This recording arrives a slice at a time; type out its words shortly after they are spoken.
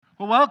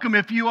Well, welcome.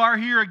 If you are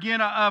here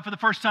again for the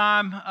first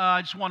time,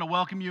 I just want to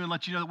welcome you and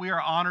let you know that we are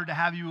honored to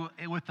have you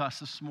with us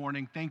this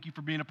morning. Thank you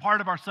for being a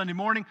part of our Sunday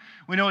morning.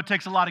 We know it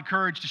takes a lot of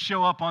courage to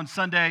show up on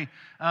Sunday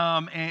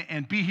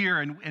and be here,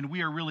 and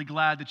we are really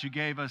glad that you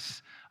gave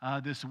us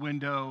this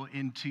window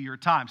into your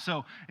time.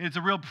 So it's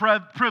a real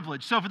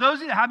privilege. So for those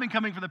of you that have been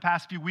coming for the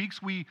past few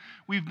weeks,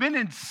 we've been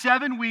in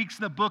 7 weeks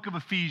in the book of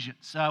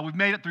Ephesians. We've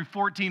made it through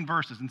 14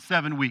 verses in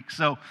 7 weeks.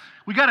 So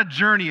we got a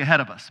journey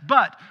ahead of us.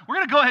 But we're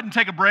going to go ahead and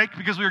take a break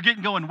because we were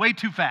getting going way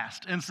too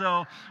fast. And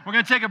so we're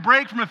going to take a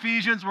break from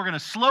Ephesians. We're going to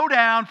slow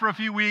down for a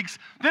few weeks.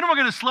 Then we're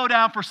going to slow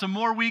down for some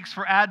more weeks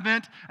for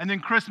Advent. And then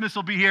Christmas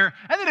will be here.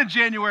 And then in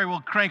January,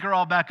 we'll crank her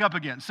all back up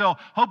again. So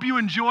hope you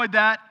enjoyed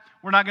that.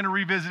 We're not going to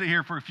revisit it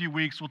here for a few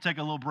weeks. We'll take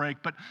a little break.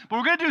 But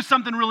we're going to do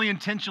something really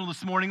intentional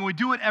this morning. We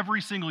do it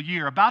every single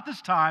year. About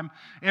this time,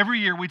 every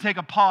year, we take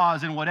a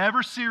pause in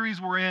whatever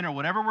series we're in or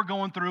whatever we're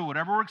going through,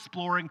 whatever we're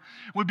exploring.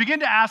 We begin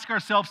to ask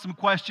ourselves some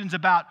questions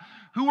about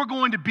who we're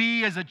going to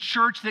be as a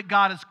church that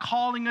God is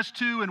calling us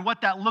to and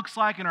what that looks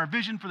like and our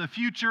vision for the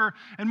future.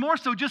 And more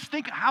so, just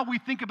think how we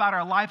think about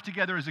our life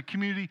together as a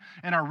community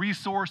and our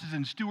resources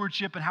and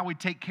stewardship and how we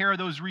take care of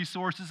those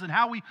resources and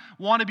how we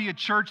want to be a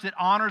church that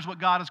honors what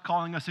God is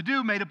calling us to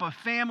do, made up of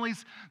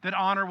families that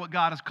honor what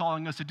God is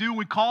calling us to do.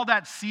 We call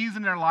that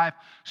season in our life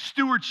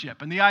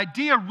stewardship. And the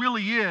idea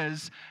really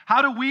is,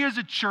 how do we as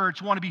a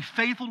church want to be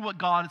faithful to what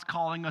God is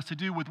calling us to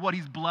do with what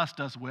He's blessed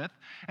us with?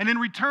 And in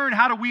return,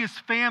 how do we as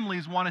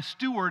families want to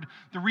steward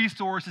the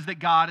resources that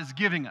God is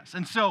giving us?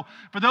 And so,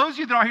 for those of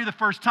you that are here the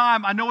first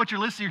time, I know what you're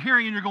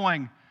hearing and you're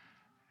going,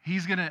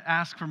 he's going to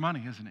ask for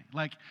money, isn't he?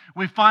 Like,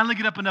 we finally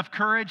get up enough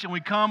courage and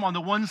we come on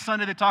the one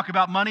Sunday to talk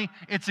about money.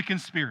 It's a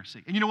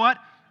conspiracy. And you know what?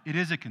 It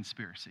is a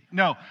conspiracy.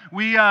 No,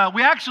 we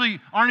actually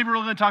aren't even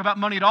really going to talk about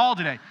money at all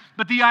today.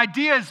 But the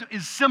idea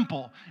is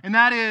simple, and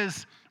that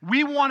is,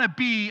 we want to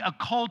be a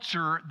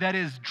culture that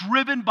is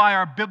driven by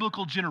our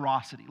biblical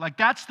generosity. Like,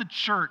 that's the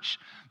church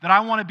that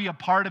I want to be a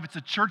part of. It's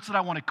a church that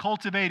I want to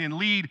cultivate and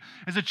lead.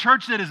 It's a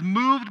church that is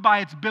moved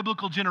by its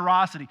biblical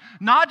generosity.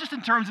 Not just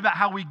in terms about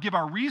how we give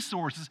our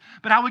resources,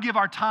 but how we give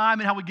our time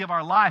and how we give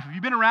our life. If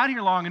you've been around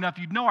here long enough,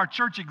 you'd know our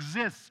church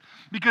exists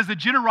because the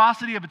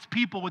generosity of its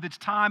people with its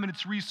time and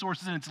its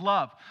resources and its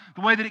love.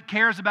 The way that it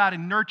cares about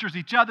and nurtures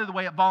each other, the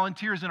way it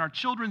volunteers in our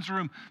children's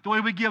room, the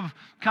way we give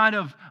kind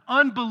of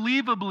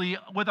unbelievably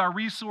with our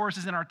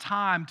resources and our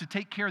time to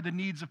take care of the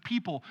needs of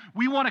people.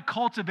 We want to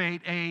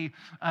cultivate a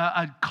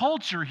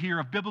culture here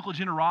of biblical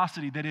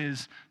generosity that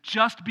is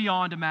just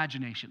beyond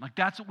imagination. Like,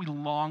 that's what we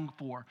long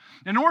for.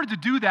 In order to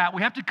do that,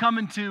 we have to come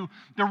into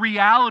the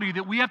reality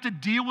that we have to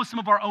deal with some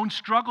of our own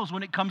struggles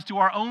when it comes to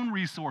our own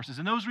resources.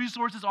 And those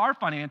resources are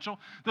financial,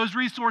 those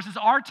resources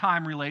are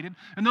time related,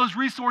 and those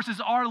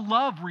resources are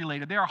love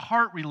related. They are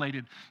heart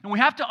related. And we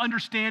have to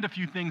understand a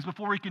few things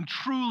before we can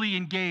truly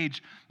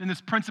engage in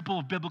this principle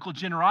of biblical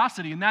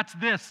generosity. And that's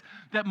this,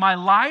 that my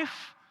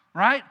life,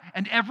 right,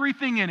 and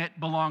everything in it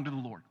belong to the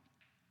Lord.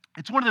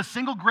 It's one of the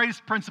single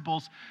greatest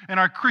principles in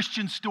our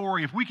Christian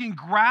story. If we can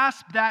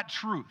grasp that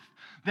truth,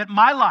 that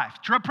my life,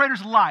 Trev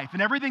Prater's life,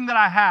 and everything that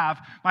I have,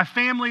 my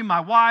family,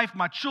 my wife,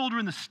 my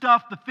children, the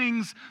stuff, the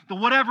things, the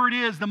whatever it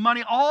is, the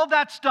money, all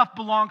that stuff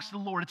belongs to the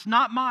Lord. It's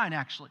not mine,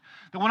 actually.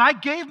 That when I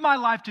gave my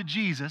life to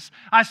Jesus,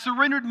 I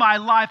surrendered my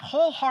life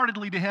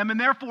wholeheartedly to Him, and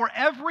therefore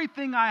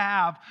everything I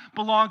have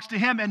belongs to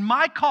Him. And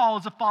my call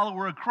as a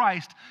follower of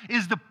Christ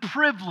is the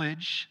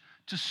privilege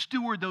to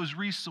steward those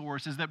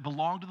resources that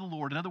belong to the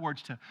Lord. In other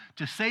words,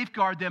 to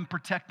safeguard them,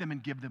 protect them,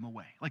 and give them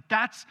away. Like,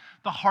 that's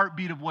the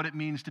heartbeat of what it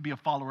means to be a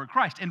follower of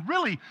Christ. And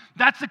really,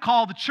 that's the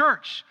call of the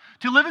church,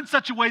 to live in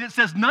such a way that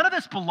says none of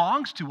this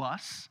belongs to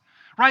us,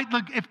 right?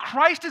 Look, if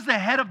Christ is the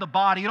head of the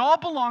body, it all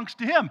belongs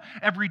to Him.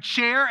 Every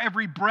chair,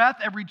 every breath,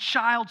 every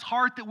child's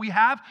heart that we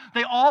have,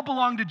 they all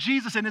belong to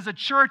Jesus. And as a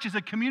church, as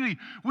a community,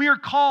 we are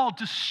called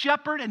to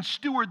shepherd and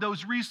steward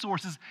those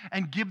resources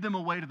and give them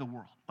away to the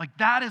world. Like,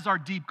 that is our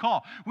deep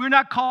call. We're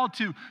not called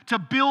to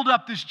build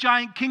up this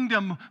giant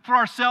kingdom for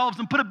ourselves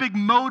and put a big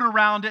moat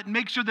around it and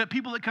make sure that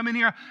people that come in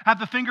here have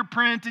the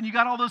fingerprint and you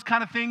got all those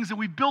kind of things. And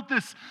we've built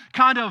this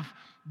kind of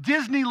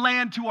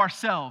Disneyland to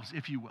ourselves,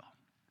 if you will.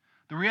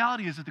 The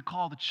reality is that the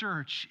call of the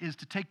church is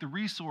to take the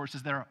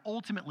resources that are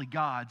ultimately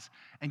God's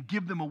and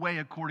give them away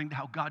according to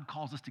how God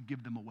calls us to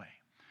give them away.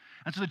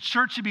 And so the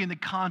church should be in the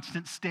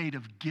constant state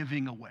of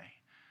giving away.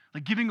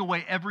 Like, giving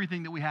away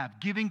everything that we have,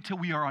 giving till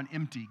we are on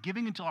empty,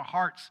 giving until our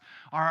hearts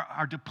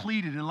are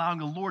depleted, and allowing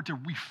the Lord to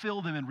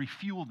refill them and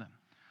refuel them.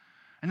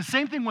 And the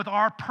same thing with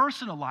our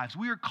personal lives.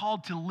 We are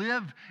called to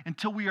live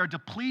until we are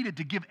depleted,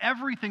 to give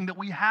everything that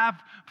we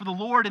have for the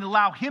Lord and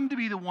allow Him to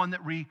be the one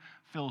that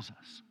refills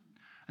us.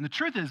 And the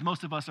truth is,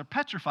 most of us are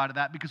petrified of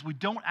that because we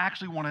don't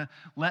actually want to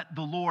let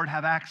the Lord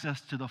have access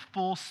to the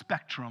full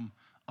spectrum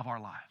of our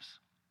lives.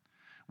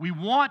 We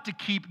want to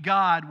keep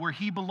God where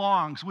He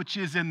belongs, which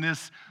is in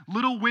this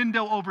little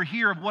window over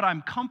here of what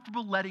I'm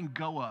comfortable letting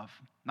go of.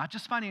 not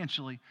just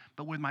financially,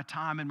 but with my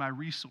time and my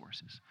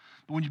resources.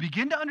 But when you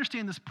begin to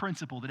understand this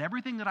principle that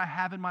everything that I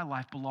have in my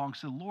life belongs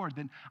to the Lord,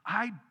 then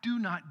I do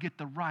not get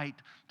the right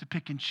to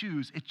pick and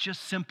choose. It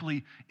just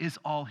simply is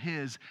all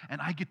His,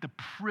 and I get the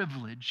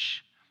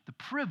privilege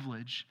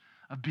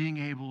of being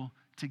able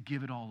to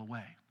give it all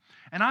away.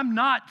 And I'm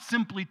not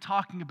simply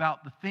talking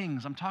about the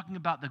things. I'm talking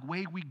about the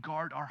way we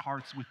guard our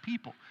hearts with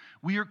people.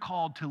 We are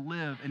called to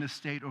live in a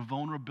state of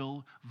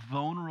vulnerable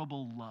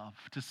love,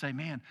 to say,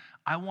 man,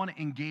 I want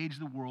to engage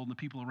the world and the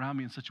people around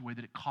me in such a way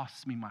that it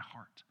costs me my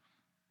heart.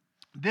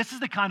 This is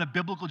the kind of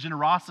biblical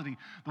generosity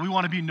that we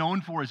want to be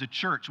known for as a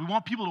church. We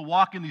want people to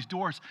walk in these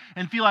doors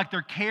and feel like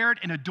they're cared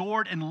and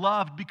adored and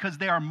loved because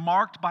they are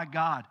marked by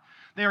God.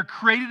 They are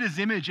created His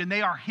image and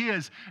they are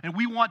His, and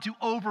we want to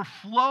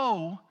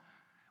overflow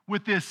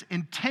with this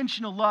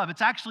intentional love.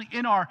 It's actually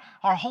in our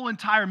whole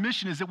entire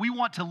mission, is that we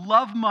want to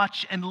love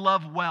much and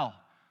love well.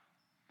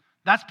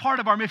 That's part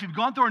of our mission. If you've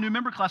gone through our new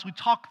member class, we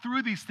talk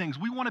through these things.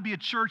 We want to be a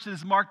church that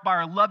is marked by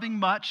our loving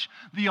much,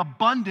 the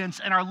abundance,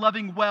 and our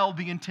loving well,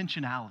 the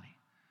intentionality.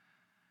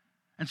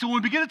 And so when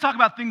we begin to talk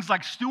about things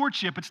like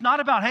stewardship, it's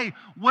not about, hey,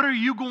 what are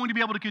you going to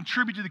be able to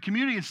contribute to the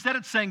community? Instead,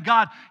 it's saying,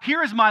 God,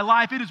 here is my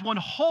life. It is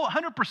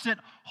 100%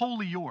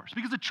 wholly yours.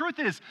 Because the truth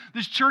is,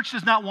 this church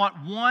does not want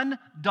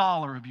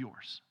 $1 of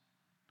yours.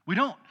 We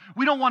don't.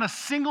 We don't want a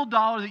single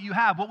dollar that you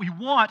have. What we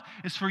want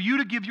is for you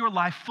to give your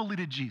life fully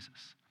to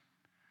Jesus.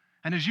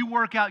 And as you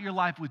work out your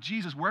life with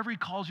Jesus, wherever He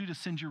calls you to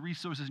send your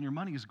resources and your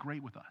money is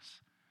great with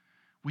us.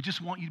 We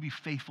just want you to be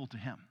faithful to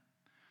Him.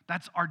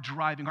 That's our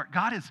driving heart.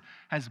 God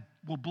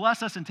will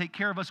bless us and take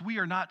care of us. We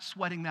are not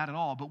sweating that at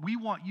all. But we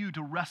want you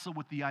to wrestle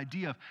with the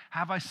idea of,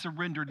 have I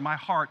surrendered my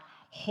heart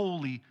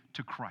wholly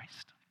to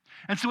Christ?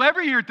 And so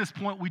every year at this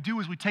point, what we do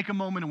is we take a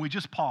moment and we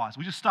just pause.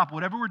 We just stop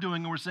whatever we're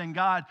doing and we're saying,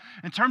 God,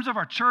 in terms of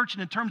our church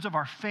and in terms of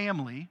our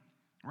family,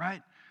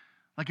 right?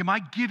 Like, am I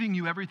giving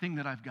you everything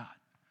that I've got?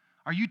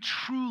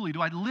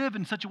 Do I live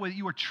in such a way that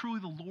you are truly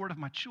the Lord of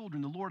my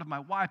children, the Lord of my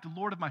wife, the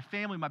Lord of my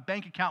family, my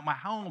bank account, my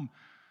home,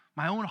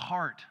 my own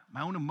heart,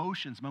 my own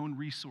emotions, my own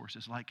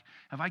resources? Like,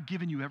 have I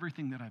given you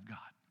everything that I've got?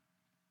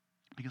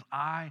 Because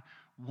I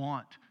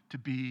want to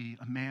be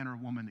a man or a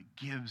woman that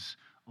gives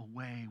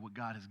away what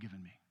God has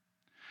given me.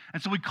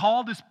 And so we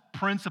call this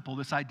principle,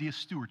 this idea,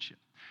 stewardship.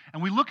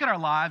 And we look at our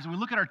lives and we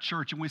look at our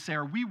church and we say,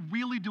 are we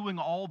really doing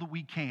all that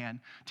we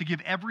can to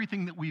give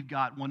everything that we've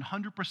got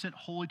 100%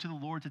 wholly to the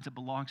Lord, since it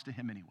belongs to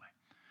Him anyway?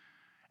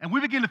 And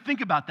we begin to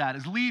think about that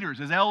as leaders,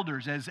 as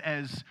elders,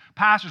 as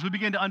pastors. We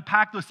begin to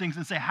unpack those things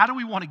and say, how do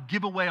we want to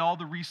give away all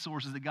the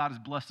resources that God has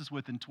blessed us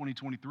with in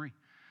 2023?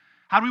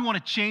 How do we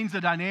want to change the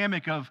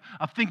dynamic of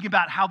thinking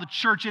about how the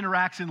church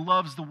interacts and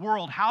loves the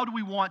world? How do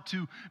we want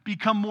to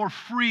become more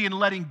free in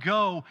letting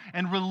go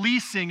and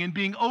releasing and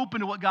being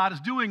open to what God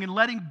is doing and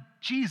letting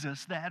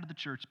Jesus, the head of the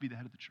church, be the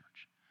head of the church?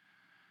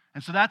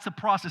 And so that's the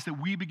process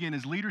that we begin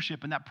as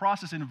leadership, and that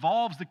process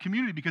involves the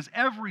community, because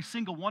every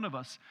single one of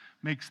us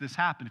makes this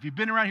happen. If you've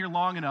been around here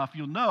long enough,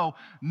 you'll know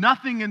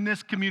nothing in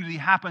this community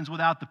happens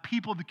without the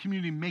people of the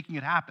community making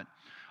it happen.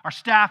 Our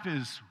staff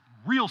is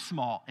real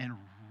small and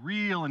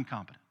real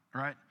incompetent.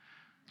 Right?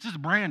 It's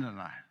just Brandon and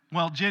I.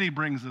 Well, Jenny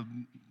brings the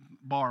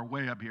bar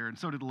way up here, and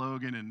so did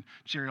Logan and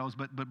Cheryl.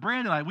 But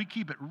Brandon and I, we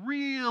keep it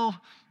real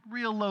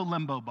low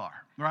limbo bar,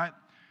 right?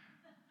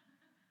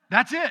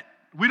 That's it.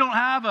 We don't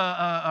have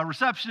a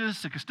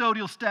receptionist, a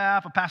custodial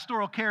staff, a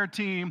pastoral care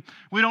team.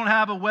 We don't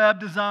have a web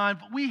design.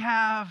 We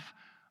have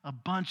a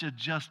bunch of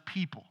just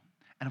people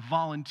and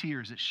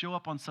volunteers that show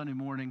up on Sunday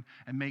morning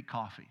and make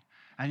coffee.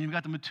 And you've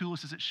got the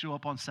Matulises that show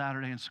up on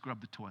Saturday and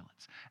scrub the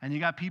toilets. And you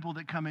got people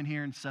that come in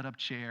here and set up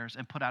chairs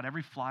and put out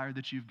every flyer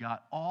that you've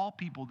got. All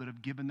people that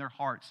have given their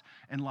hearts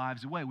and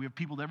lives away. We have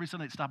people that every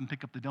Sunday stop and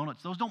pick up the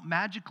donuts. Those don't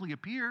magically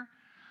appear.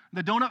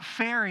 The donut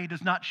fairy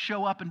does not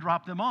show up and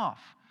drop them off.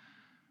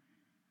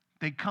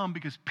 They come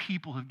because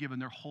people have given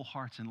their whole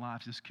hearts and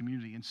lives to this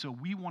community. And so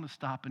we want to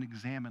stop and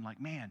examine,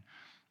 like, man,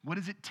 what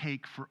does it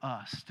take for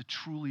us to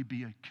truly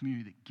be a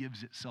community that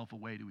gives itself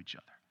away to each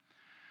other?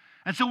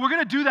 And so we're going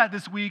to do that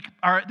this week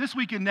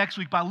and next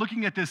week, by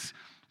looking at this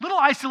little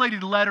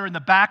isolated letter in the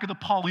back of the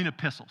Pauline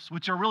epistles,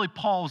 which are really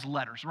Paul's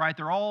letters, right?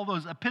 They're all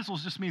those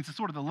epistles, just means it's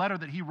sort of the letter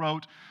that he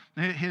wrote,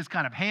 his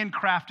kind of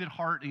handcrafted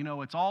heart. You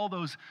know, it's all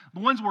those, the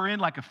ones we're in,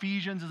 like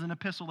Ephesians is an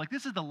epistle. Like,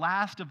 this is the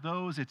last of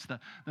those. It's the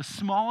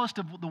smallest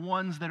of the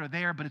ones that are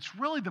there, but it's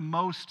really the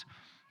most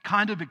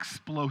kind of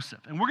explosive.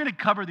 And we're going to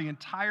cover the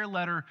entire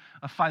letter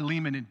of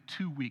Philemon in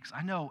 2 weeks.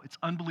 I know, it's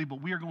unbelievable.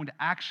 We are going to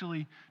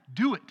actually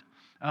do it.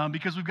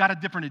 Because we've got a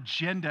different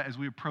agenda as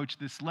we approach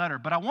this letter.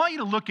 But I want you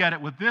to look at it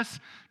with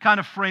this kind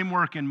of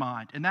framework in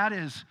mind. And that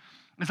is,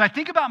 as I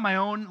think about my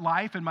own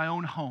life and my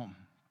own home,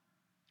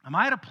 am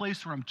I at a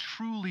place where I'm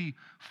truly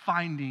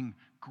finding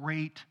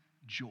great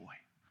joy?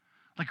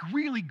 Like,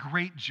 really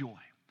great joy.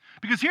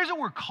 Because here's what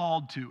we're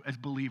called to as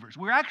believers.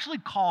 We're actually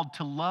called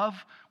to love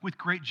with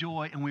great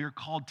joy, and we are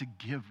called to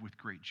give with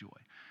great joy.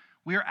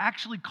 We are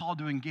actually called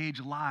to engage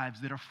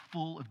lives that are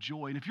full of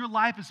joy. And if your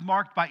life is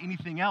marked by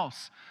anything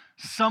else,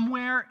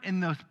 somewhere in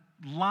the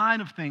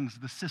line of things,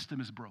 the system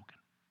is broken.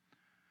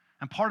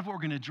 And part of what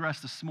we're going to address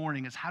this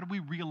morning is how do we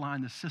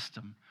realign the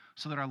system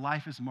so that our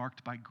life is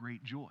marked by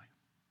great joy.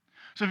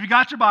 So if you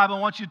got your Bible, I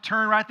want you to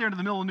turn right there into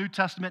the middle of the New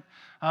Testament,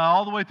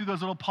 all the way through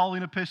those little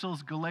Pauline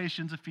epistles,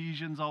 Galatians,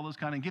 Ephesians, all those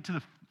kind of, and get to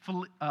the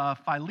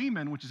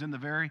Philemon, which is in the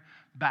very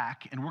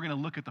back, and we're going to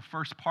look at the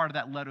first part of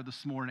that letter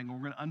this morning, and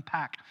we're going to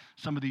unpack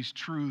some of these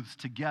truths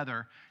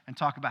together and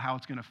talk about how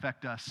it's going to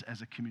affect us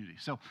as a community.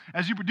 So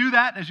as you do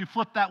that, as you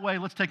flip that way,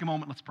 let's take a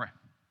moment, let's pray.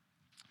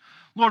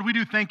 Lord, we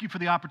do thank you for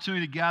the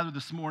opportunity to gather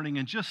this morning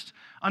and just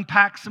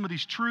unpack some of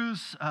these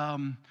truths.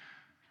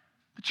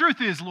 The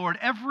truth is, Lord,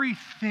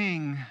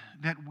 everything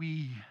that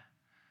we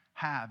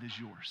have is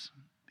yours.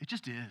 It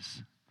just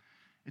is.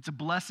 It's a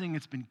blessing.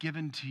 It's been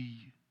given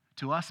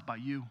to us by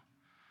you.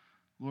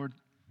 Lord,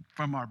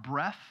 from our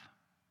breath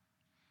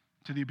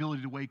to the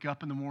ability to wake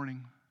up in the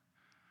morning,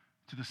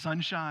 to the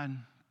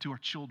sunshine, to our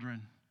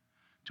children,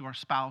 to our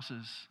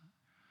spouses,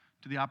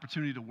 to the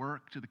opportunity to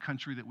work, to the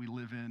country that we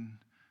live in,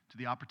 to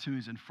the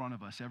opportunities in front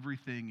of us.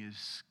 Everything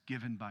is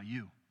given by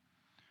you.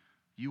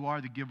 You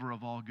are the giver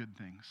of all good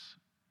things.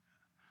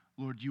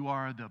 Lord, you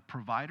are the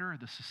provider,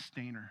 the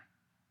sustainer.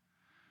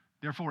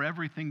 Therefore,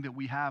 everything that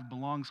we have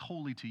belongs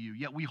wholly to you.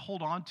 Yet we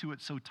hold on to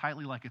it so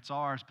tightly like it's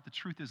ours, but the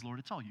truth is, Lord,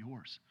 it's all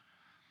yours.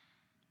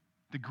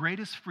 The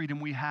greatest freedom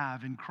we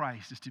have in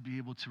Christ is to be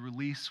able to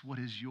release what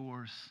is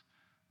yours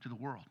to the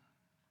world,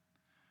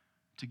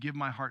 to give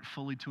my heart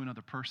fully to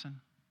another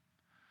person,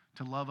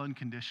 to love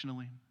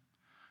unconditionally,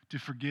 to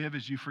forgive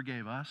as you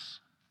forgave us,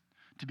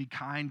 to be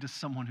kind to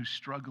someone who's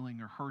struggling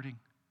or hurting,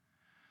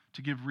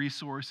 to give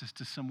resources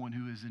to someone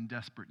who is in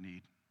desperate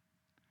need,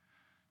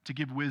 to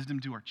give wisdom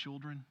to our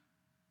children,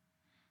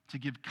 to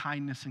give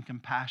kindness and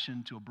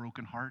compassion to a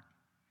broken heart,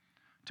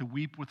 to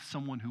weep with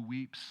someone who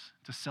weeps,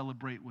 to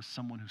celebrate with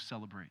someone who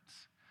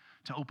celebrates,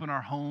 to open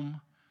our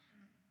home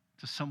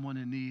to someone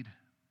in need,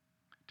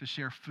 to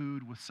share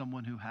food with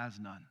someone who has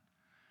none.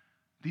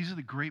 These are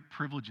the great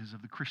privileges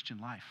of the Christian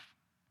life.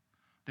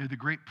 They're the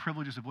great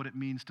privileges of what it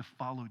means to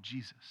follow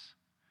Jesus.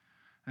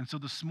 And so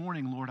this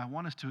morning, Lord, I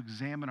want us to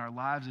examine our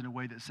lives in a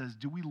way that says,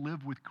 do we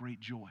live with great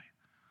joy?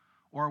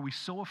 Or are we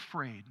so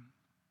afraid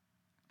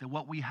that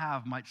what we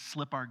have might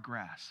slip our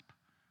grasp,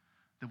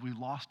 that we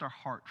lost our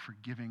heart for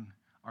giving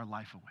our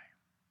life away?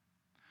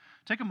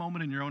 Take a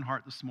moment in your own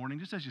heart this morning,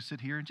 just as you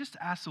sit here, and just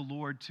ask the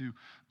Lord to,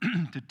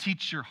 to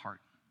teach your heart.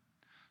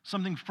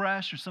 Something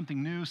fresh or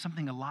something new,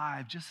 something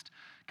alive. Just,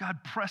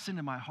 God, press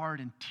into my heart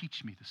and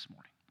teach me this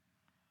morning.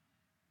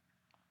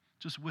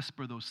 Just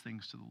whisper those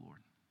things to the Lord.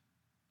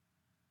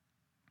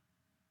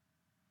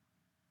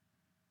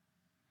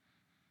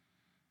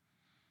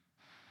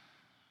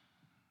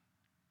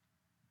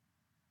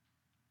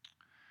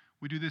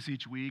 We do this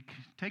each week.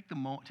 Take a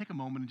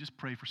moment and just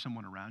pray for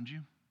someone around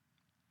you.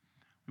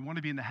 We want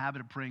to be in the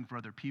habit of praying for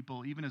other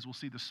people. Even as we'll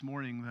see this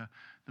morning,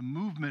 the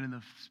movement and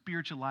the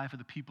spiritual life of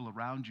the people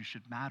around you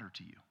should matter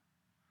to you.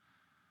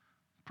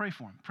 Pray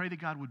for them. Pray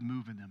that God would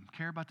move in them.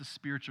 Care about the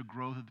spiritual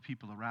growth of the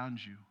people around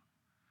you.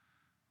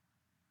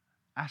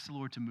 Ask the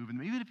Lord to move in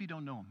them, even if you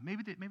don't know them.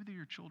 Maybe they're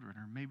your children,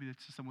 or maybe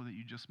it's someone that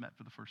you just met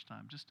for the first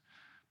time. Just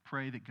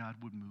pray that God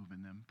would move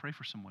in them. Pray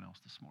for someone else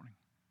this morning.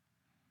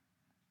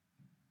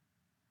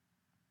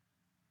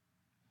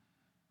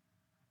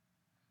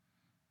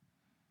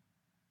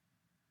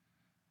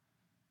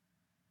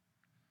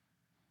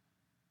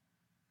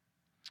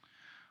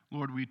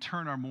 Lord, we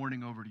turn our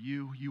morning over to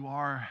you. You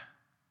are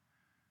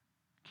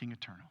King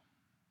Eternal.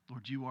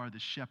 Lord, you are the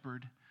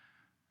shepherd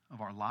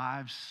of our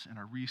lives and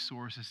our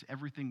resources.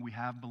 Everything we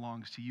have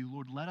belongs to you.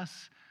 Lord, let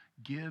us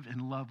give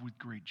and love with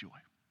great joy.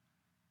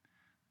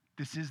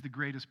 This is the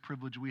greatest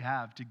privilege we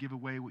have, to give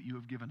away what you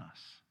have given us.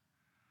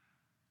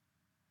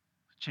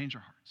 Change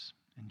our hearts.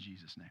 In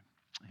Jesus' name,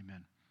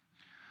 amen.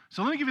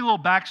 So let me give you a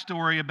little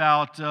backstory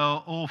about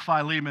old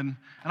Philemon.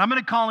 And I'm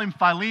going to call him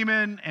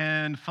Philemon,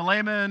 and feel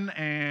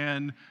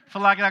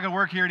like I'm not going to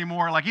work here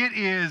anymore. Like, it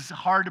is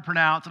hard to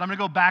pronounce, and I'm going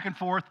to go back and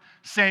forth.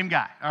 Same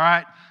guy, all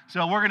right?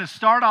 So we're going to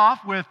start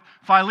off with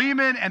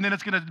Philemon, and then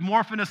it's going to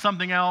morph into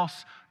something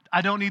else.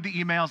 I don't need the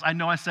emails. I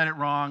know I said it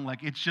wrong.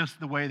 Like, it's just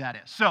the way that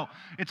is. So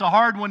it's a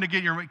hard one to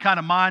get your kind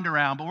of mind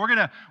around, but we're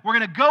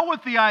gonna go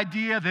with the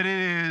idea that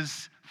it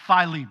is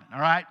Philemon,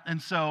 all right?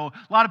 And so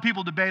a lot of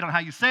people debate on how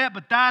you say it,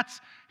 but that's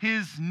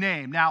his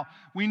name. Now,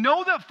 we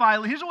know that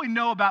Philemon, here's what we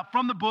know about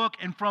from the book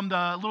and from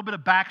the little bit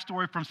of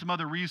backstory from some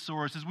other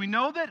resources. We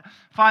know that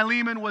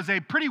Philemon was a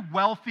pretty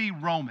wealthy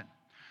Roman,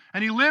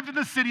 and he lived in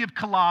the city of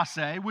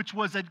Colossae, which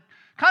was a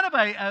kind of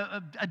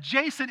a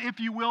adjacent,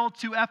 if you will,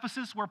 to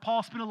Ephesus, where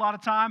Paul spent a lot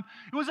of time.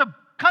 It was a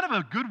kind of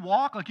a good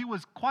walk, like it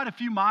was quite a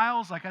few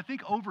miles, like I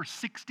think over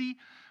 60.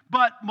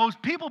 But most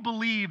people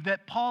believe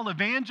that Paul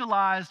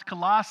evangelized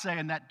Colossae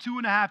in that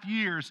 2.5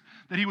 years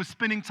that he was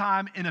spending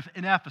time in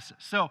Ephesus.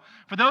 So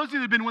for those of you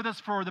that have been with us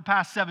for the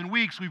past 7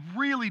 weeks, we've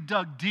really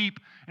dug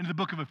deep into the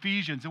book of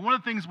Ephesians. And one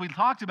of the things we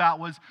talked about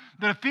was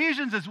that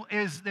Ephesians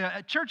is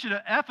the church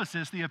at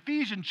Ephesus, the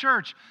Ephesian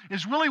church,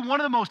 is really one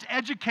of the most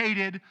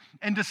educated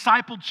and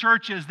discipled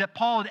churches that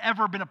Paul had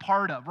ever been a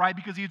part of, right?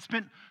 Because he had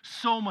spent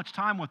so much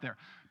time with there.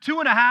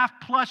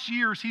 2.5+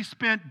 years he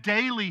spent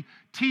daily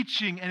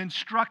teaching and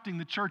instructing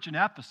the church in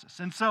Ephesus.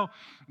 And so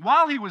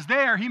while he was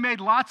there, he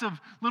made lots of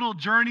little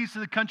journeys to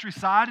the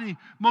countryside, and he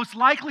most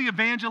likely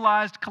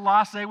evangelized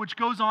Colossae, which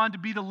goes on to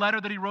be the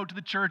letter that he wrote to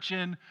the church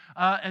in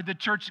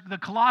the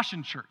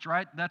Colossian church,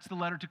 right? That's the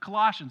letter to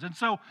Colossians. And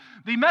so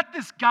they met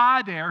this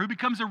guy there who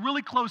becomes a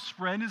really close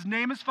friend. His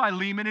name is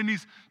Philemon, and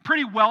he's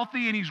pretty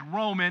wealthy, and he's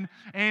Roman.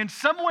 And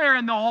somewhere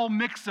in the whole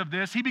mix of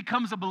this, he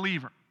becomes a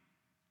believer.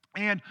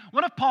 And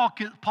one of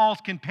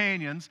Paul's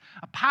companions,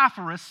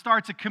 Epaphras,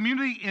 starts a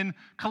community in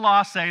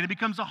Colossae, and it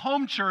becomes a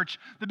home church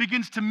that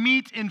begins to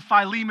meet in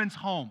Philemon's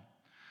home.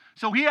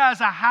 So he has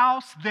a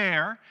house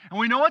there, and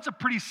we know it's a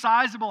pretty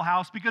sizable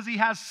house because he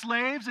has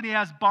slaves and he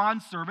has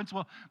bondservants.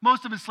 Well,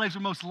 most of his slaves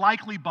are most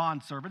likely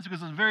bondservants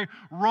because it's a very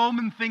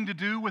Roman thing to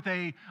do with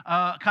a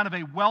kind of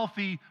a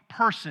wealthy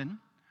person.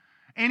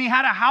 And he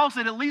had a house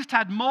that at least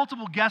had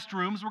multiple guest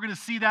rooms. We're going to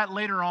see that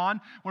later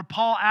on, where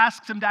Paul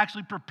asks him to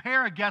actually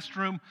prepare a guest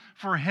room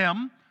for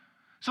him.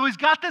 So he's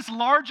got this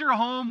larger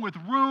home with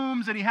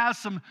rooms, and he has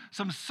some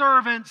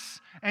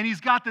servants, and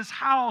he's got this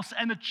house,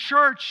 and the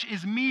church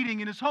is meeting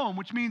in his home,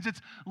 which means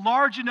it's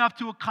large enough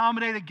to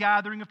accommodate a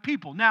gathering of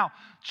people. Now,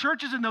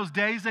 churches in those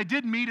days, they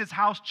did meet as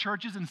house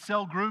churches in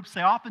cell groups.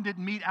 They often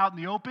didn't meet out in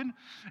the open,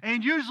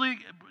 and usually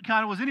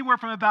kind of was anywhere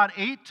from about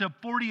 8 to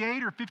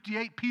 48 or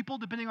 58 people,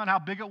 depending on how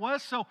big it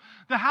was. So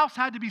the house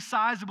had to be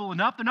sizable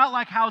enough. They're not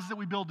like houses that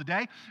we build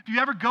today. If you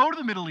ever go to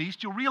the Middle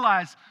East, you'll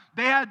realize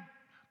they had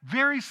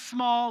very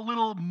small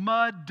little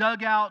mud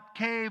dugout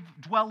cave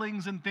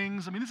dwellings and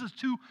things. I mean, this is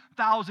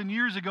 2,000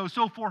 years ago.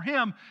 So for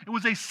him, it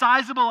was a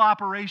sizable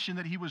operation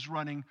that he was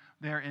running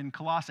there in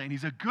Colossae. And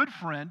he's a good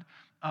friend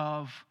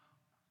of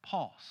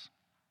Paul's.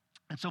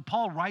 And so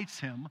Paul writes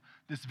him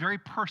this very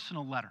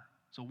personal letter.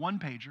 It's a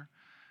one-pager.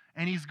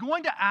 And he's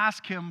going to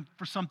ask him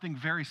for something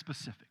very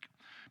specific.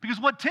 Because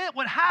what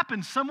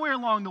happens somewhere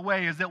along the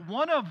way is that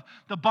one of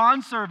the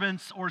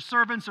bondservants or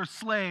servants or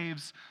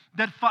slaves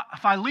that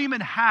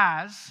Philemon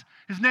has,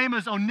 his name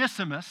is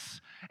Onesimus,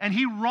 and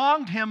he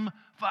wronged him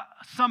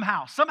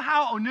somehow.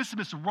 Somehow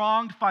Onesimus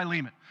wronged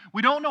Philemon.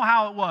 We don't know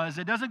how it was.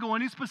 It doesn't go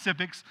into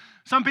specifics.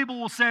 Some people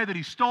will say that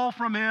he stole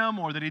from him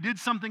or that he did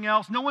something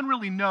else. No one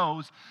really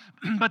knows.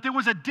 But there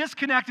was a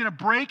disconnect and a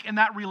break in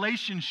that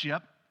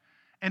relationship,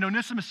 and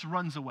Onesimus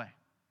runs away.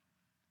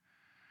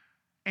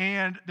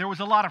 And there was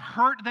a lot of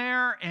hurt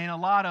there and a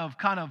lot of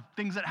kind of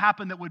things that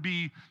happened that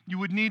you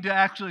would need to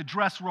actually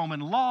address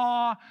Roman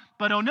law.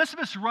 But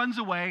Onesimus runs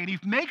away, and he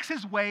makes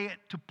his way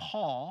to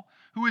Paul,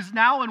 who is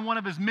now in one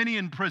of his many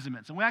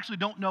imprisonments. And we actually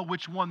don't know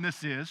which one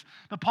this is.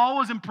 But Paul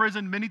was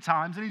imprisoned many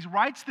times, and he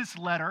writes this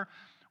letter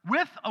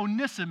with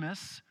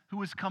Onesimus,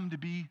 who has come to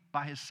be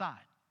by his side.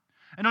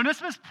 And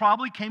Onesimus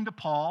probably came to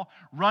Paul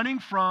running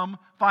from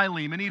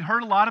Philemon. He'd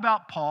heard a lot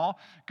about Paul,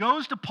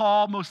 goes to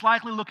Paul, most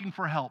likely looking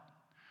for help.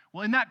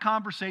 Well, in that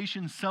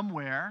conversation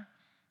somewhere,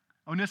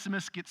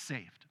 Onesimus gets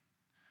saved.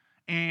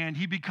 And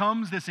he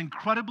becomes this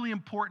incredibly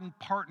important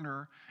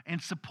partner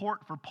and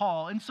support for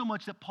Paul, in so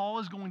much that Paul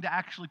is going to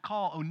actually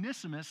call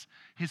Onesimus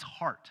his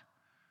heart,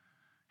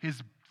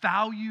 his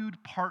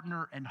valued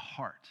partner and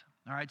heart.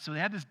 All right, so they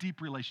have this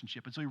deep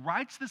relationship. And so he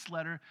writes this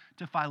letter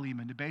to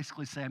Philemon to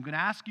basically say, I'm going to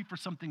ask you for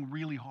something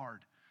really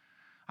hard.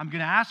 I'm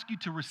going to ask you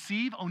to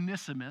receive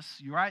Onesimus,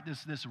 you're right,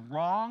 this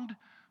wronged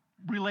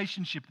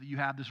relationship that you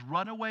have, this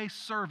runaway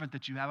servant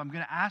that you have. I'm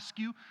going to ask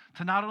you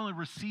to not only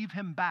receive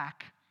him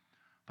back,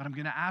 but I'm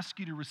going to ask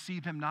you to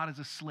receive him not as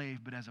a slave,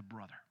 but as a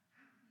brother.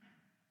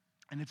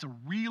 And it's a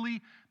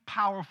really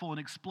powerful and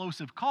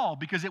explosive call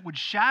because it would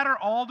shatter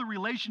all the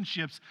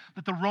relationships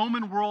that the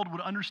Roman world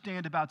would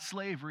understand about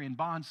slavery and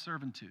bond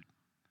servitude.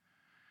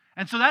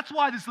 And so that's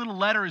why this little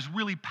letter is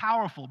really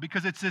powerful,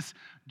 because it's this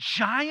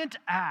giant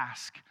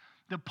ask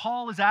that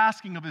Paul is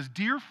asking of his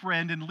dear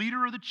friend and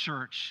leader of the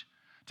church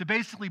to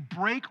basically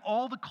break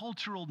all the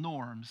cultural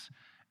norms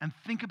and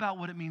think about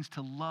what it means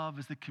to love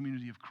as the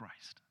community of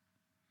Christ.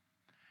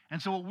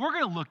 And so we're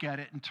going to look at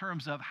it in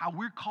terms of how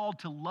we're called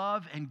to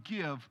love and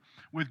give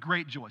with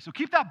great joy. So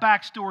keep that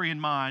backstory in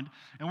mind,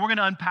 and we're going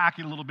to unpack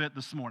it a little bit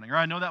this morning. All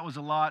right, I know that was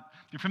a lot.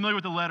 If you're familiar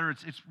with the letter,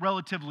 it's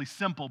relatively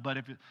simple, but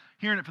if you're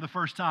hearing it for the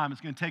first time,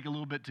 it's going to take a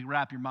little bit to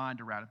wrap your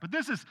mind around it. But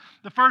this is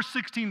the first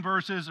 16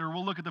 verses, or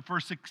we'll look at the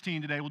first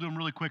 16 today. We'll do them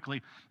really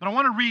quickly. But I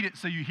want to read it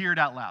so you hear it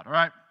out loud, all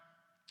right?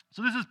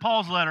 So this is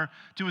Paul's letter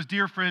to his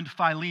dear friend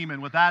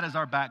Philemon, with that as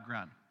our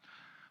background.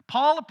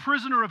 Paul, a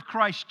prisoner of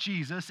Christ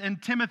Jesus, and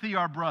Timothy,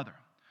 our brother.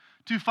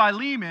 To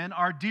Philemon,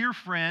 our dear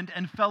friend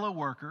and fellow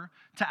worker,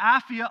 to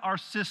Apphia, our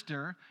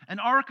sister,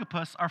 and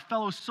Archippus, our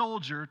fellow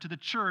soldier, to the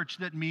church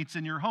that meets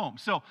in your home.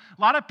 So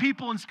a lot of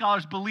people and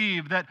scholars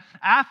believe that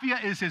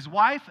Apphia is his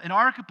wife and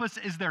Archippus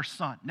is their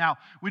son. Now,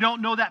 we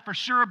don't know that for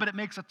sure, but it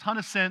makes a ton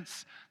of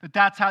sense that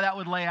that's how that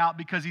would lay out,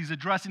 because he's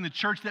addressing the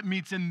church that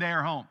meets in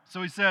their home.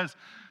 So he says,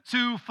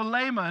 to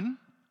Philemon,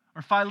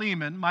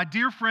 my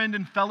dear friend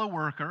and fellow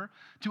worker,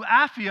 to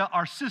Apphia,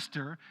 our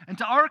sister, and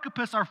to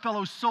Archippus, our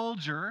fellow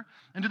soldier,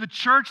 and to the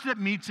church that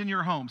meets in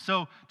your home.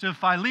 So to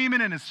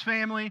Philemon and his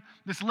family,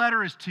 this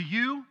letter is to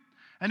you,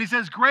 And he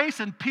says, grace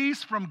and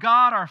peace from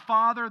God our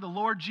Father, the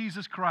Lord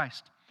Jesus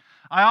Christ.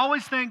 I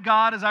always thank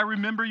God as I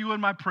remember you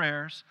in my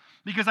prayers,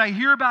 because I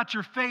hear about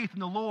your faith in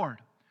the Lord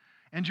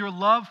and your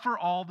love for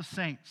all the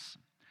saints.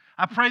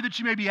 I pray that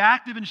you may be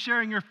active in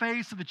sharing your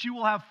faith so that you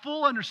will have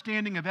full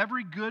understanding of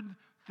every good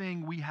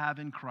thing we have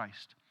in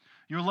Christ.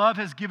 Your love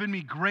has given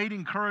me great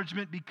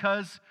encouragement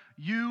because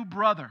you,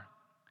 brother,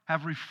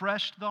 have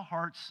refreshed the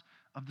hearts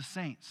of the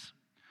saints.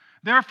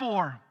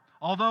 Therefore,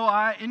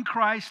 although in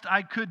Christ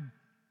I could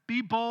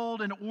be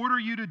bold and order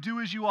you to do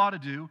as you ought to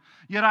do,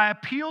 yet I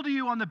appeal to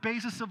you on the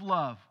basis of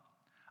love.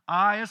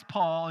 I, as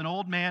Paul, an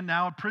old man,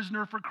 now a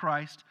prisoner for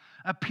Christ,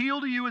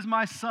 appeal to you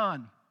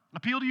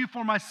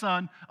for my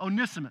son,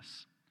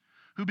 Onesimus,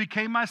 who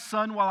became my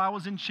son while I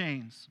was in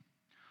chains.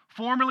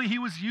 Formerly he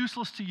was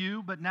useless to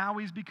you, but now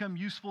he's become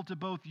useful to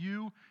both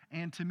you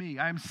and to me.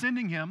 I am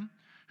sending him,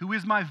 who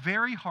is my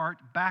very heart,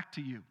 back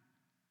to you.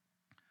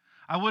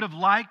 I would have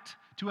liked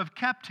to have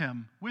kept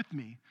him with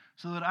me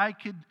so that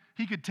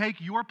he could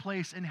take your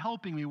place in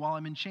helping me while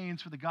I'm in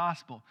chains for the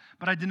gospel.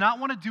 But I did not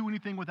want to do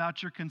anything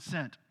without your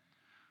consent,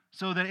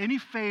 so that any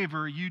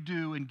favor you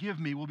do and give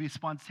me will be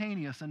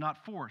spontaneous and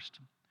not forced.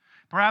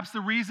 Perhaps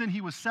the reason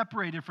he was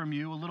separated from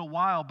you a little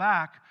while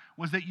back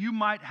was that you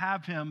might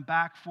have him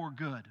back for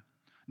good,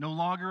 no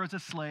longer as a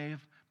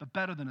slave, but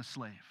better than a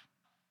slave,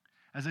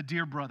 as a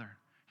dear brother.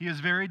 He is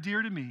very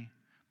dear to me,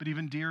 but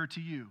even dearer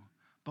to you,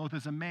 both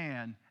as a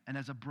man and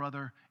as a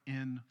brother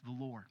in the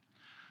Lord.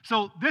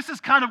 So this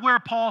is kind of where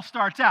Paul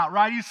starts out,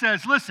 right? He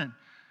says, listen,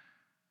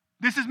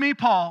 this is me,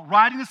 Paul,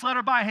 writing this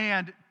letter by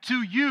hand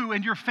to you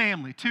and your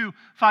family, to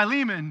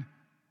Philemon,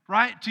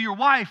 right? To your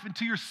wife and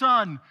to your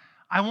son.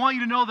 I want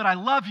you to know that I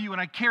love you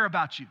and I care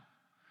about you.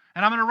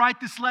 And I'm going to write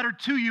this letter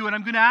to you, and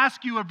I'm going to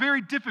ask you a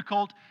very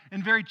difficult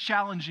and very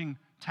challenging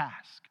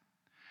task.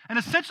 And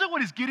essentially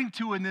what he's getting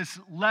to in this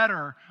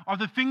letter are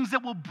the things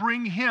that will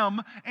bring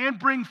him and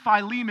bring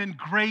Philemon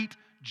great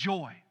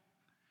joy.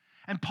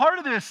 And part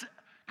of this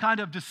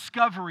kind of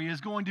discovery is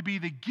going to be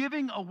the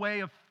giving away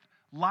of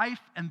life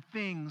and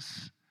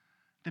things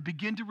that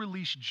begin to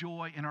release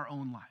joy in our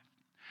own life.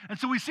 And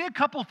so we see a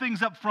couple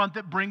things up front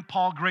that bring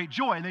Paul great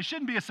joy, and they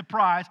shouldn't be a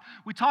surprise.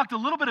 We talked a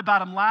little bit about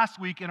them last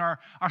week in our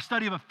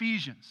study of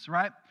Ephesians,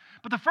 right?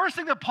 But the first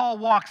thing that Paul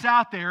walks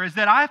out there is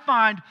that I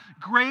find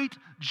great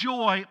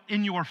joy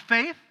in your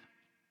faith,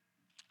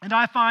 and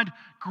I find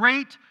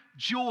great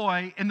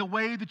joy in the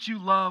way that you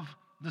love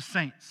the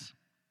saints.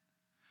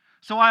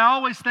 So I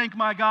always thank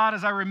my God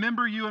as I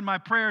remember you in my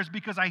prayers,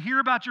 because I hear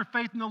about your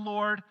faith in the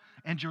Lord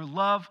and your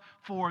love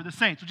for the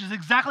saints, which is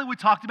exactly what we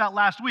talked about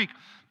last week.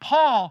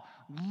 Paul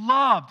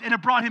loved, and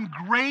it brought him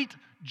great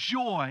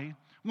joy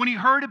when he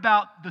heard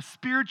about the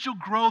spiritual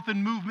growth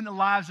and movement in the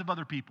lives of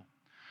other people.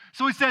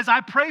 So he says,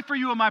 I pray for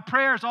you in my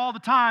prayers all the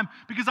time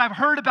because I've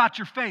heard about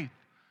your faith.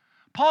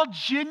 Paul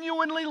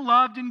genuinely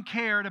loved and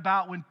cared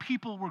about when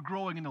people were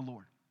growing in the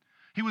Lord.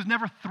 He was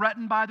never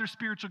threatened by their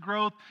spiritual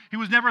growth. He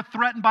was never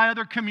threatened by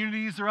other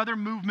communities or other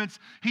movements.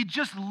 He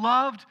just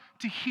loved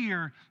to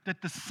hear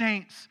that the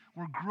saints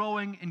were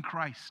growing in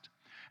Christ.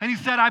 And he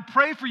said, I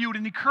pray for you, and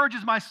it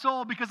encourages my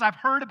soul because I've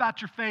heard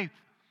about your faith,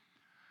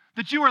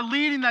 that you are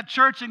leading that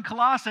church in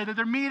Colossae, that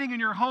they're meeting in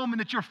your home, and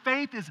that your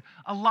faith is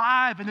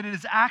alive and that it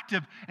is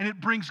active, and it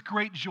brings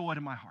great joy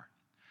to my heart.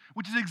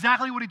 Which is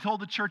exactly what he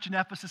told the church in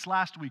Ephesus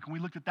last week when we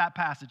looked at that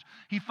passage.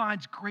 He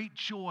finds great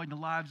joy in the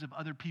lives of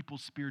other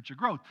people's spiritual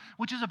growth,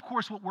 which is, of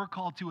course, what we're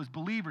called to as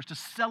believers, to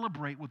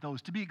celebrate with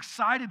those, to be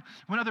excited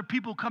when other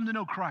people come to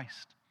know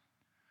Christ.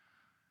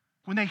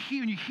 When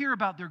you hear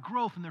about their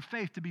growth and their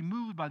faith, to be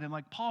moved by them,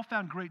 like Paul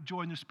found great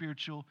joy in their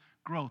spiritual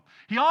growth.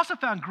 He also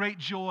found great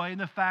joy in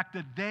the fact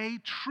that they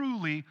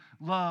truly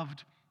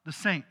loved the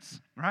saints,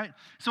 right?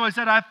 So I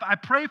said, I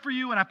pray for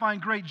you, and I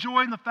find great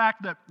joy in the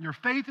fact that your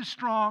faith is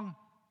strong,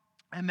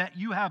 and that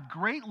you have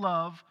great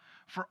love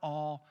for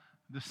all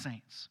the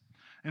saints.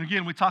 And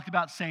again, we talked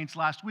about saints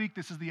last week.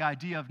 This is the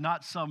idea of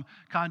not some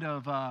kind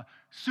of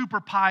super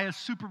pious,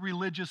 super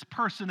religious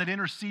person that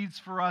intercedes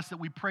for us, that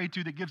we pray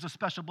to, that gives us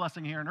special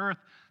blessing here on earth.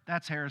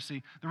 That's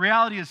heresy. The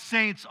reality is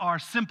saints are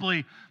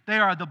simply, they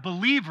are the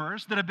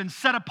believers that have been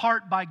set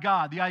apart by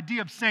God. The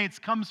idea of saints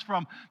comes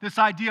from this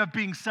idea of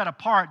being set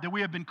apart, that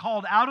we have been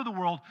called out of the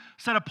world,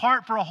 set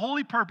apart for a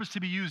holy purpose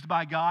to be used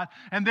by God,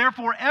 and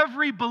therefore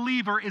every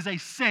believer is a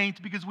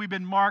saint because we've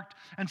been marked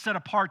and set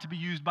apart to be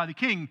used by the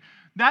King.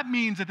 That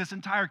means that this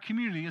entire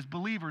community as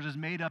believers is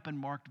made up and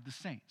marked of the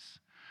saints.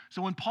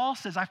 So when Paul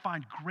says, I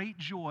find great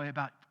joy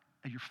about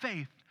your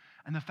faith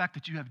and the fact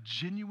that you have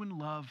genuine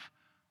love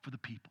for the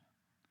people.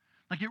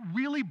 Like, it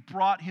really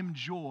brought him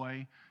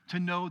joy to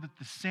know that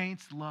the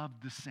saints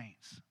loved the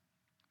saints.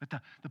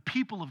 That the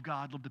people of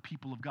God loved the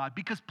people of God.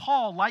 Because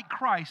Paul, like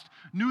Christ,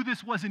 knew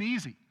this wasn't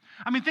easy.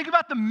 I mean, think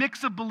about the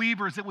mix of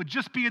believers that would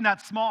just be in that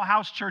small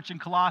house church in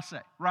Colossae,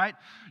 right?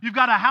 You've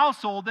got a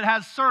household that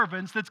has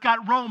servants, that's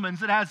got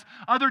Romans, that has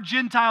other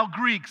Gentile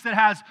Greeks, that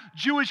has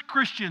Jewish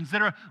Christians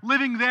that are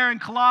living there in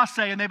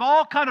Colossae, and they've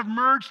all kind of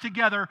merged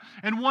together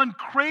in one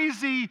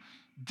crazy,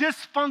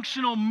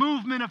 dysfunctional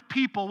movement of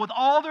people with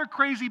all their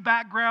crazy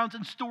backgrounds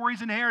and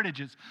stories and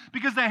heritages.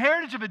 Because the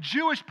heritage of a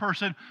Jewish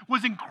person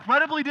was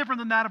incredibly different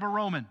than that of a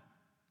Roman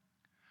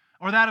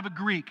or that of a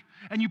Greek.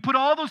 And you put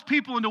all those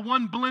people into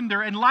one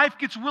blender and life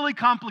gets really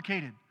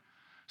complicated.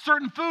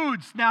 Certain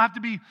foods now have to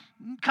be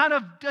kind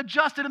of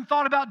adjusted and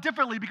thought about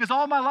differently because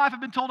all my life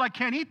I've been told I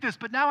can't eat this,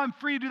 but now I'm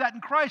free to do that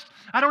in Christ.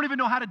 I don't even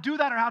know how to do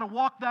that or how to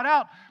walk that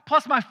out.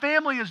 Plus, my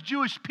family as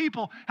Jewish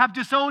people have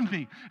disowned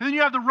me. And then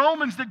you have the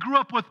Romans that grew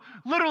up with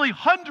literally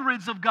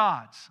hundreds of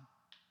gods,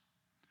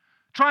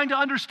 trying to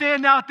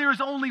understand now that there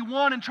is only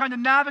one and trying to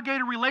navigate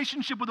a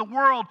relationship with a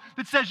world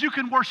that says you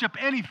can worship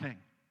anything.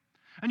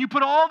 And you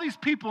put all these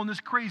people in this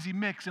crazy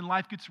mix and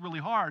life gets really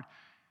hard.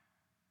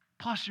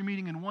 Plus, you're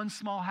meeting in one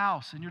small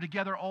house and you're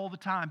together all the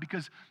time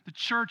because the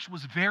church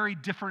was very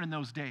different in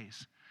those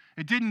days.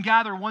 It didn't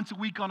gather once a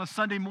week on a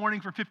Sunday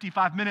morning for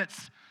 55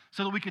 minutes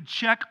so that we could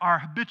check our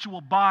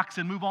habitual box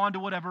and move on to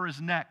whatever is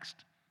next.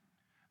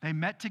 They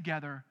met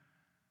together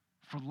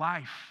for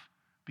life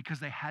because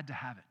they had to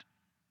have it.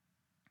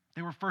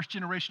 They were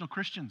first-generational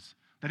Christians.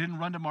 They didn't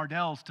run to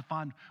Mardell's to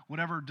find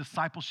whatever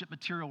discipleship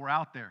material were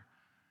out there.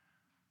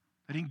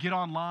 They didn't get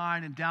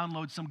online and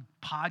download some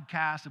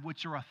podcast of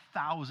which there are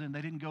 1,000.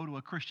 They didn't go to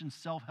a Christian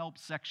self-help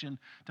section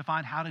to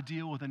find how to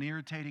deal with an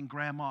irritating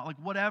grandma, like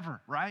whatever,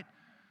 right?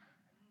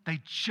 They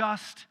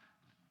just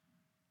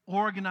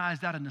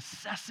organized out of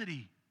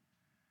necessity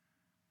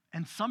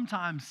and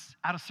sometimes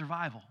out of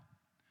survival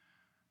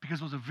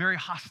because it was a very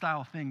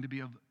hostile thing to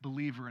be a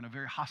believer in a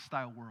very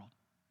hostile world.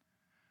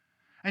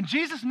 And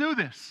Jesus knew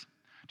this.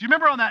 Do you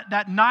remember on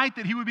that night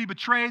that he would be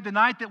betrayed, the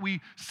night that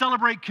we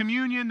celebrate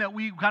communion, that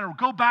we kind of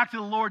go back to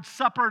the Lord's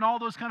Supper and all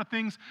those kind of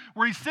things,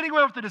 where he's sitting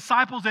with the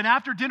disciples, and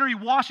after dinner he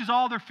washes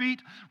all their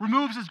feet,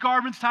 removes his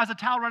garments, ties a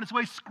towel around his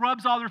waist,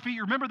 scrubs all their feet.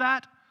 You remember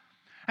that?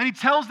 And he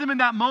tells them in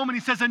that moment,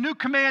 he says, "A new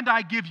command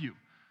I give you."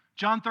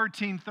 John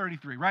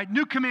 13:33, right?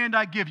 "New command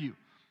I give you.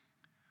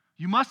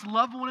 You must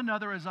love one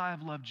another as I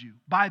have loved you.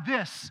 By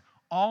this,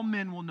 all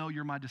men will know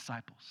you're my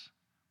disciples,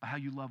 by how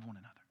you love one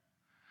another."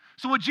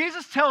 So what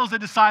Jesus tells the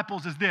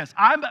disciples is this: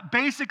 I'm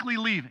basically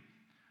leaving.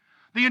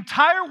 The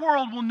entire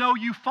world will know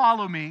you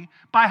follow me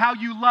by how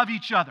you love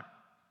each other.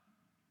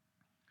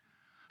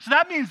 So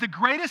that means the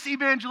greatest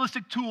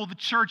evangelistic tool the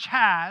church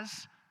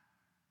has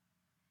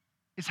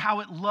is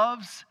how it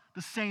loves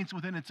the saints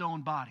within its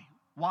own body.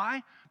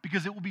 Why?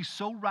 Because it will be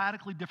so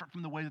radically different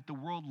from the way that the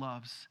world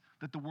loves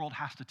that the world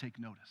has to take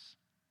notice.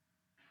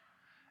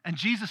 And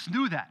Jesus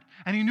knew that.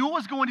 And he knew it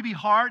was going to be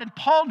hard, and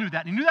Paul knew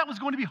that. He knew that was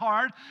going to be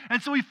hard,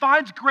 and so he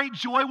finds great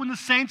joy when the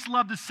saints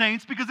love the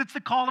saints because it's the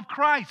call of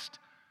Christ.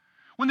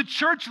 When the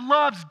church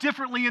loves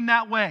differently in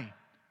that way,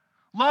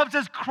 loves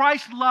as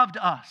Christ loved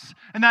us,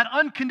 in that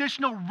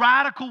unconditional,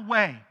 radical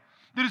way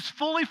that is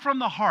fully from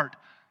the heart,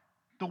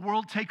 the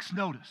world takes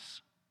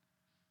notice.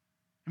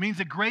 It means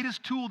the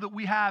greatest tool that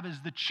we have as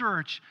the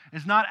church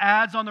is not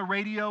ads on the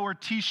radio or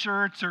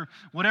t-shirts or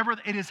whatever.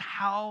 It is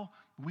how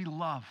we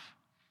love.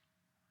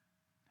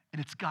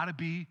 And it's got to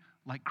be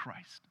like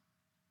Christ.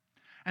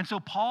 And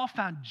so Paul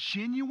found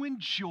genuine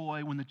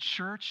joy when the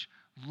church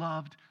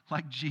loved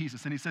like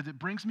Jesus. And he says, it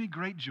brings me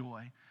great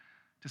joy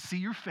to see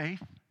your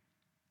faith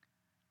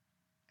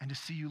and to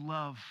see you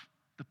love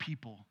the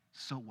people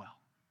so well.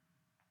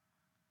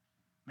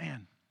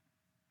 Man,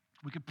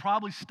 we could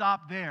probably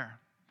stop there,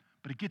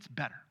 but it gets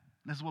better.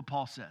 This is what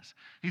Paul says.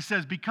 He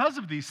says, because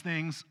of these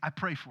things, I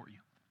pray for you.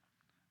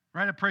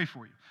 Right? I pray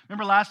for you.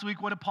 Remember last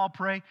week, what did Paul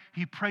pray?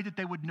 He prayed that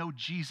they would know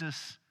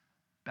Jesus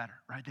better,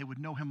 right? They would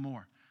know him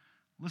more.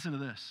 Listen to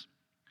this.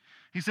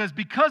 He says,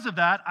 because of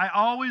that, I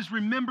always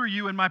remember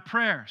you in my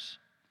prayers,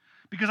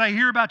 because I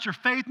hear about your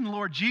faith in the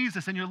Lord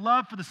Jesus and your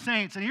love for the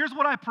saints. And here's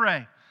what I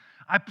pray.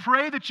 I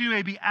pray that you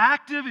may be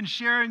active in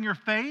sharing your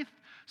faith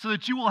so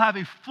that you will have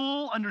a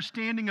full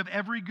understanding of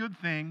every good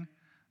thing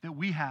that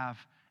we have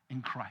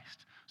in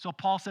Christ. So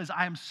Paul says,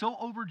 I am so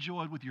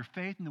overjoyed with your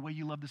faith and the way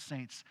you love the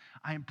saints.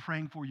 I am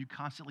praying for you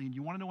constantly. And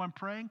you want to know what I'm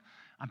praying?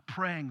 I'm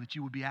praying that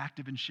you would be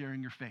active in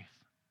sharing your faith.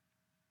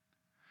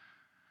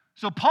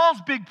 So Paul's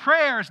big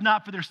prayer is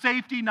not for their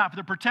safety, not for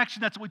their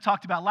protection. That's what we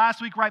talked about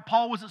last week, right?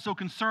 Paul wasn't so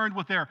concerned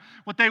with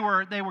what they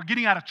were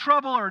getting out of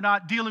trouble or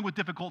not dealing with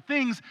difficult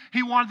things.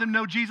 He wanted them to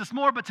know Jesus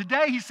more. But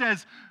today he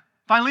says,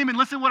 Philemon,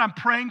 listen to what I'm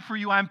praying for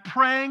you. I'm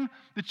praying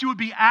that you would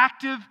be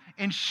active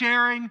in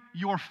sharing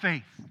your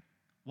faith.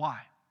 Why?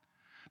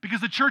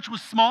 Because the church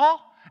was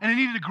small and it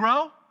needed to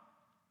grow?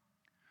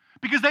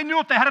 Because they knew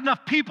if they had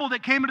enough people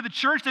that came into the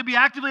church, they'd be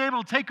actively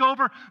able to take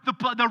over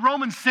the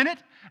Roman Senate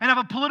and have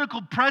a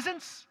political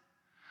presence?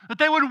 That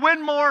they would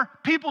win more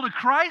people to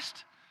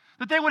Christ?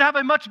 That they would have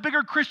a much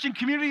bigger Christian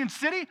community and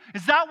city?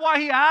 Is that why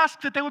he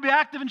asked that they would be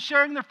active in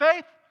sharing their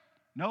faith?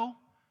 No,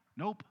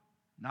 nope,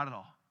 not at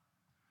all.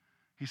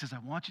 He says, I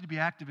want you to be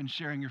active in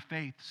sharing your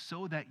faith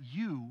so that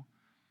you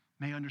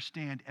may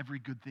understand every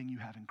good thing you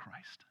have in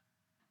Christ.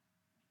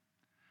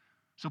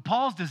 So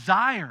Paul's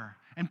desire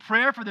and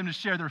prayer for them to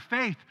share their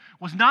faith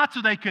was not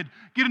so they could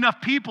get enough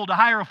people to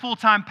hire a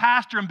full-time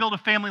pastor and build a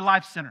family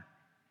life center,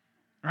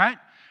 right?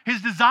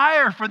 His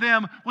desire for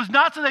them was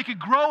not so they could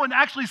grow and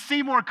actually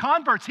see more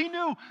converts. He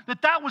knew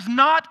that that was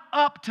not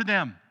up to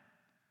them.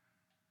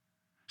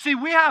 See,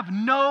 we have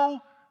no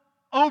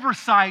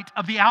oversight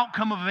of the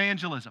outcome of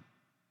evangelism.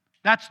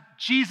 That's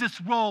Jesus'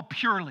 role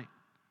purely.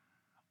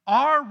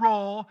 Our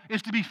role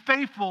is to be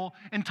faithful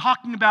in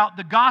talking about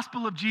the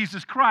gospel of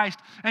Jesus Christ,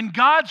 and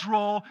God's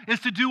role is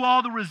to do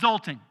all the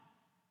resulting.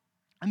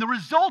 And the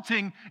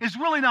resulting is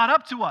really not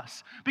up to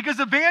us, because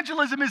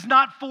evangelism is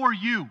not for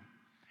you.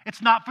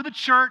 It's not for the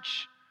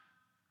church.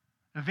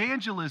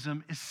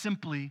 Evangelism is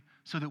simply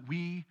so that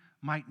we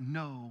might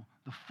know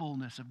the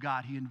fullness of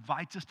God. He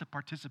invites us to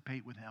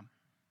participate with him.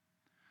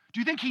 Do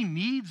you think he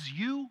needs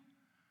you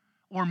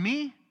or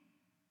me?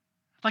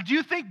 Like, do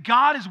you think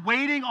God is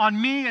waiting on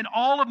me and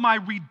all of my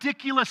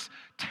ridiculous,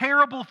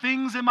 terrible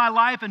things in my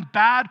life and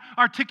bad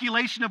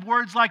articulation of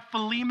words like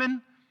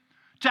Philemon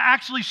to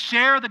actually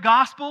share the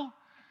gospel?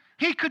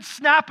 He could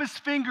snap his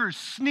fingers,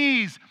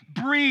 sneeze,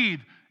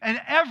 breathe,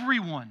 and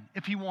everyone,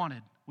 if he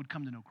wanted, would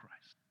come to know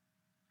Christ.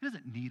 He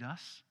doesn't need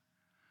us,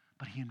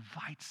 but he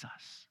invites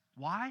us.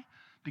 Why?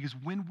 Because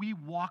when we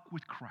walk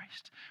with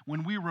Christ,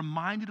 when we're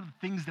reminded of the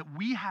things that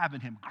we have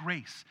in him,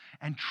 grace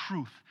and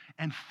truth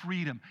and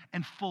freedom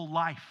and full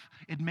life,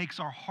 it makes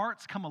our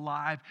hearts come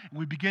alive and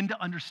we begin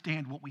to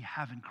understand what we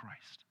have in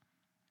Christ.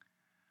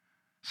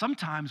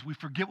 Sometimes we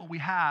forget what we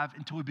have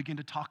until we begin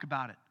to talk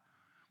about it.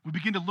 We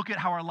begin to look at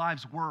how our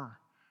lives were,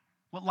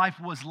 what life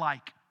was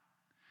like.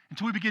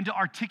 Until we begin to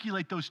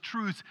articulate those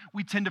truths,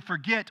 we tend to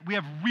forget. We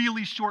have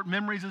really short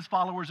memories as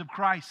followers of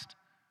Christ.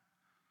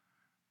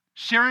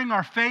 Sharing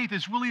our faith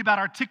is really about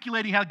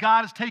articulating how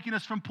God has taken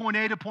us from point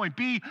A to point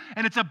B,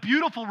 and it's a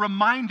beautiful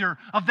reminder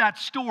of that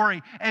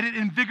story, and it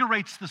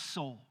invigorates the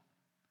soul.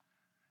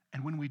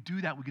 And when we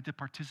do that, we get to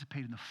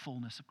participate in the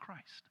fullness of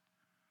Christ.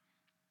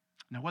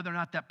 Now, whether or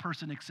not that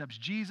person accepts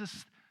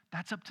Jesus,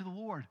 that's up to the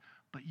Lord,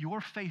 but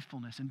your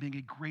faithfulness in being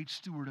a great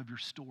steward of your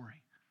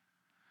story.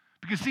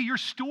 Because see, your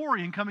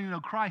story in coming to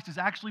know Christ is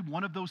actually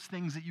one of those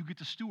things that you get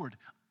to steward,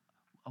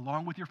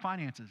 along with your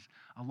finances,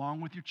 along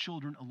with your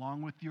children,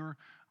 along with your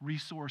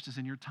resources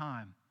and your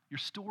time. Your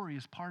story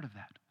is part of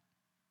that.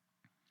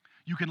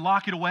 You can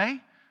lock it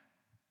away,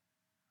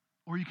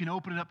 or you can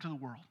open it up to the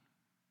world.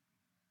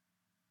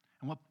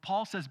 And what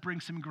Paul says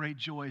brings him great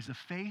joy is the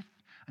faith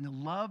and the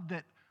love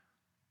that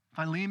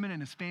Philemon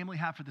and his family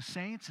have for the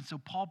saints. And so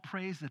Paul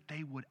prays that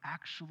they would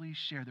actually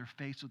share their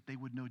faith so that they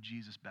would know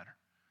Jesus better.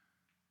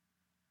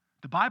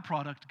 The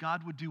byproduct,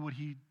 God would do what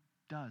he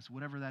does,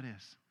 whatever that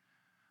is.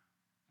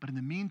 But in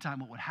the meantime,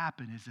 what would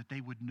happen is that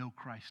they would know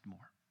Christ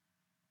more.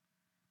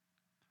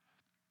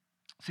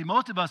 See,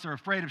 most of us are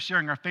afraid of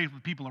sharing our faith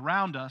with people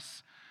around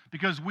us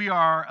because we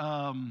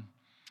are,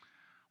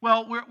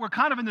 we're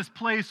kind of in this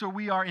place where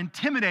we are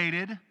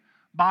intimidated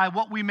by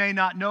what we may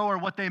not know or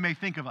what they may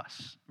think of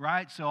us,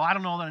 right? So I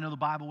don't know that I know the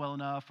Bible well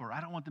enough, or I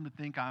don't want them to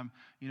think I'm,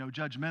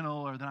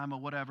 judgmental, or that I'm a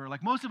whatever.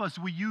 Like most of us,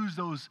 we use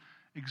those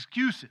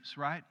excuses,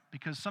 right?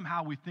 Because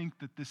somehow we think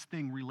that this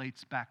thing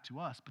relates back to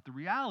us. But the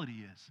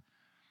reality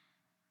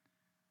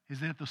is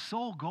that if the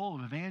sole goal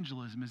of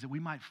evangelism is that we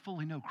might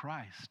fully know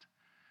Christ,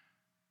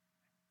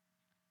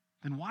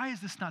 then why is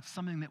this not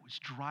something that was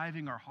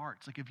driving our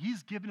hearts? Like if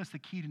he's given us the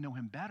key to know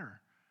him better,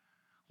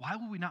 why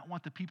would we not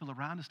want the people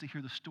around us to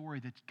hear the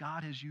story that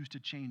God has used to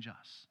change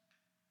us,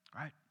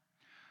 right?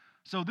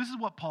 So this is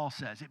what Paul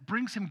says. It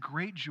brings him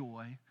great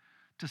joy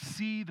to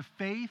see the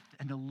faith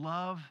and the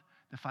love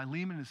that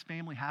Philemon and his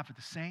family have for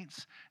the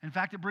saints. In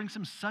fact, it brings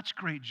him such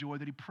great joy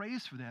that he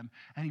prays for them,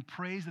 and he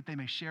prays that they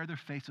may share their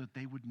faith so that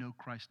they would know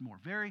Christ more.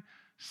 Very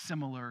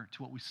similar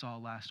to what we saw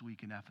last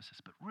week in Ephesus,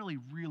 but really,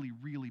 really,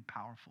 really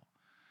powerful.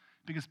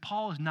 Because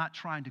Paul is not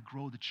trying to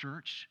grow the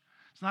church.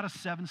 It's not a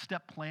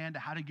 7-step plan to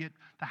how to get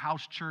the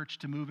house church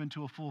to move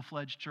into a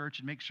full-fledged church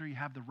and make sure you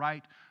have the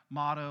right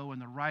motto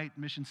and the right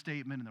mission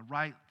statement and the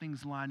right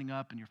things lining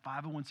up and your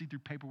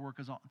 501c3 paperwork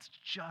is all. It's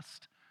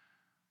just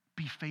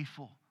be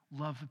faithful.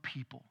 Love the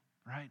people,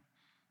 right?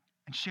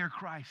 And share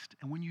Christ.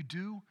 And when you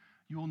do,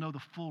 you will know the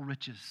full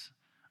riches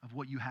of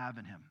what you have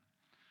in him.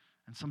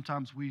 And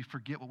sometimes we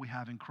forget what we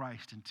have in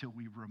Christ until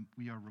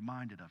we are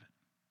reminded of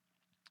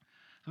it.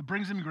 So it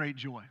brings him great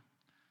joy.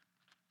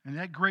 And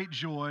that great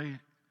joy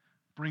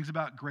brings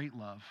about great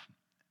love.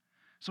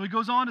 So he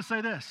goes on to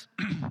say this.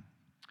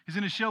 He's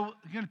going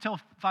to tell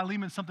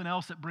Philemon something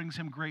else that brings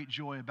him great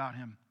joy about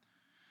him.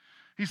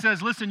 He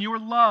says, listen, your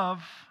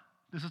love,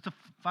 this is to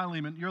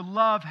Philemon, your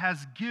love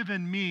has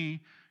given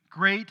me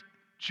great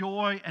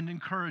joy and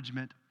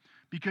encouragement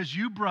because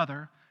you,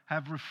 brother,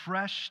 have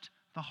refreshed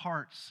the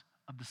hearts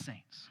of the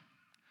saints.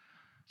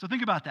 So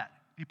think about that.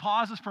 He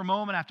pauses for a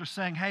moment after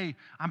saying, hey,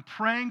 I'm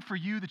praying for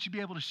you that you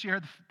be able to share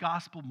the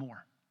gospel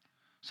more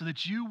so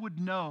that you would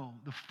know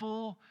the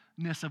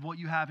fullness of what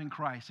you have in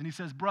Christ. And he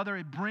says, brother,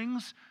 it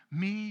brings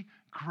me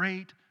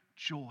great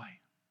joy,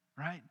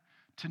 right?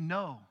 To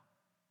know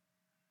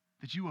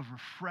that you have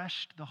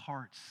refreshed the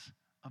hearts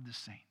of the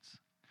saints.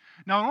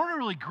 Now, in order to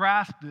really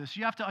grasp this,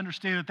 you have to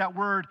understand that that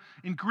word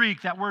in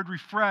Greek, that word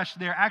refresh,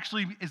 there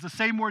actually is the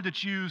same word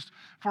that's used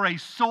for a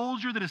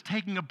soldier that is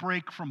taking a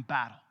break from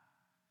battle.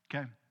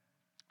 Okay?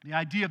 The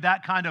idea of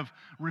that kind of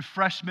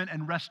refreshment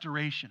and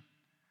restoration.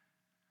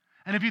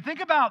 And if you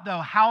think about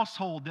the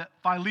household that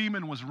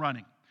Philemon was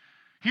running,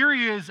 here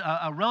he is,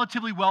 a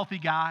relatively wealthy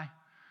guy.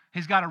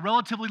 He's got a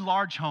relatively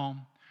large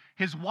home.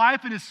 His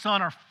wife and his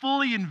son are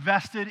fully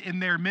invested in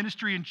their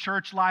ministry and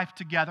church life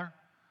together.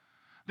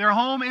 Their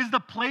home is the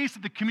place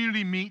that the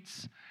community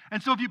meets.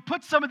 And so if you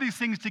put some of these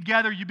things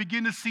together, you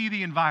begin to see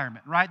the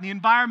environment, right? And the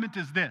environment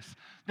is this.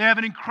 They have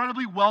an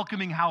incredibly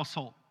welcoming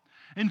household.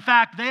 In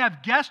fact, they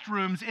have guest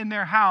rooms in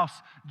their house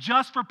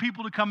just for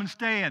people to come and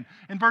stay in.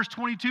 In verse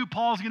 22,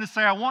 Paul's going to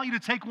say, I want you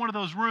to take one of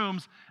those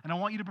rooms and I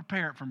want you to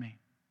prepare it for me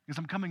because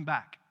I'm coming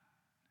back.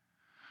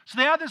 So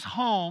they have this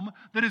home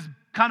that is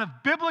kind of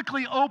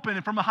biblically open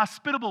and from a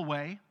hospitable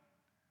way.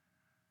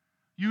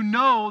 You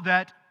know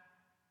that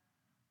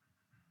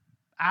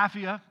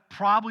Aphia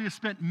probably has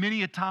spent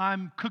many a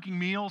time cooking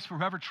meals for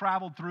whoever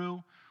traveled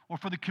through or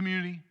for the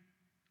community.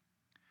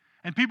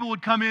 And people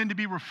would come in to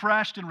be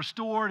refreshed and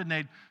restored, and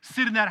they'd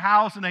sit in that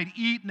house and they'd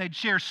eat and they'd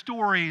share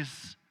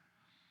stories,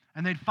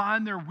 and they'd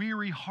find their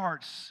weary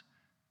hearts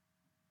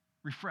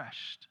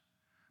refreshed.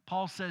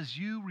 Paul says,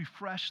 you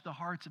refresh the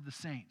hearts of the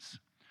saints.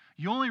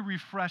 You only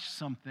refresh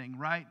something,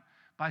 right,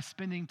 by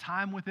spending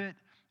time with it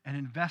and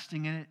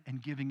investing in it and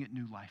giving it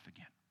new life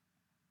again.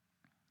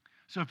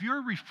 So if you're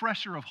a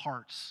refresher of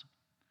hearts,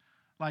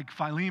 like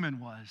Philemon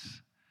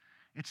was,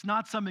 it's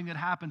not something that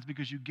happens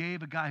because you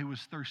gave a guy who was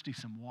thirsty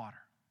some water.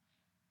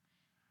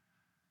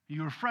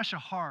 You refresh a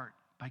heart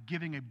by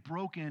giving a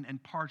broken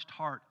and parched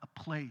heart a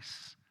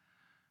place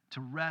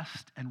to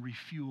rest and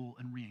refuel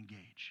and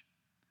reengage.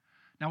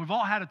 Now, we've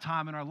all had a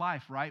time in our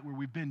life, right, where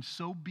we've been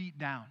so beat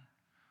down,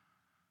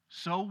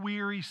 so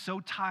weary, so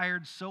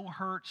tired, so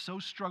hurt, so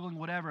struggling,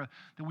 whatever,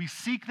 that we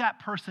seek that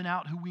person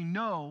out who we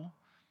know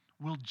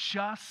will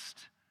just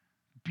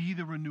be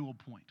the renewal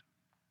point.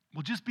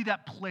 Will just be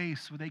that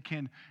place where they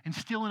can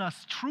instill in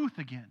us truth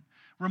again.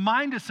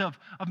 Remind us of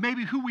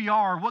maybe who we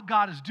are, what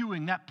God is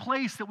doing, that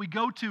place that we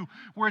go to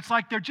where it's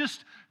like they're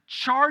just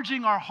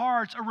charging our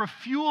hearts or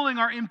refueling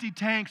our empty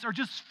tanks or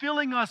just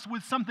filling us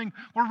with something.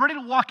 We're ready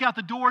to walk out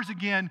the doors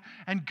again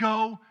and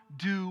go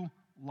do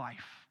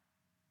life.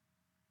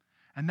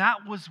 And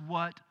that was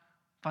what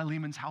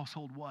Philemon's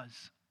household was.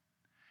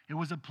 It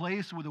was a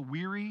place where the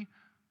weary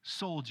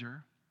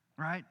soldier,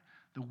 right,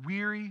 the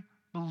weary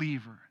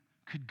believer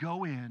could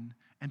go in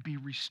and be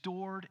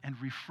restored and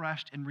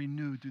refreshed and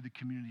renewed through the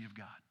community of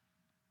God.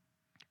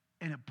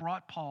 And it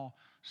brought Paul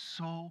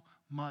so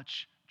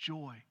much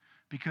joy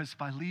because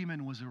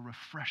Philemon was a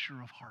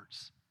refresher of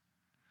hearts.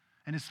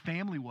 And his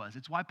family was.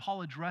 It's why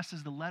Paul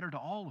addresses the letter to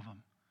all of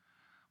them.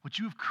 What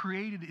you have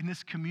created in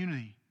this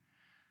community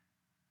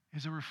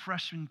is a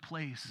refreshing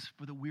place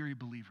for the weary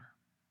believer,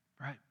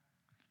 right?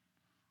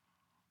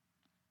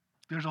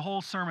 There's a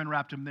whole sermon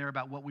wrapped in there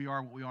about what we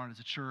aren't as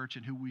a church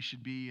and who we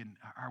should be, and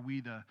are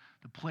we the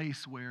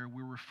place where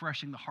we're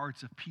refreshing the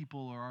hearts of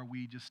people, or are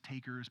we just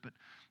takers? But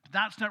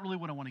that's not really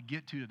what I want to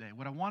get to today.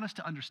 What I want us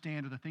to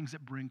understand are the things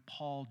that bring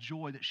Paul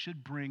joy, that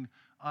should bring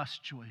us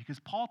joy, because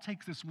Paul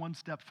takes this one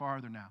step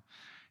farther now.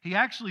 He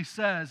actually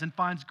says and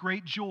finds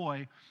great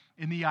joy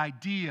in the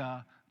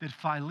idea that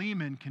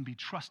Philemon can be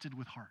trusted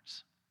with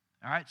hearts.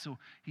 All right, so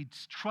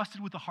he's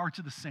trusted with the hearts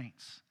of the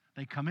saints.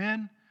 They come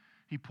in,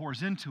 he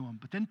pours into them.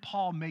 But then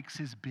Paul makes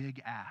his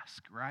big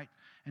ask, right?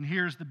 And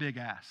here's the big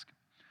ask.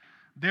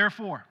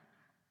 Therefore,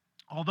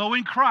 although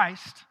in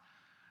Christ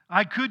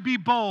I could be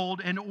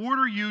bold and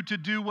order you to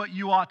do what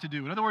you ought to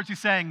do. In other words, he's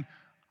saying,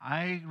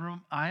 I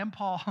am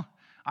Paul.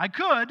 I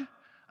could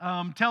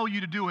tell you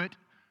to do it,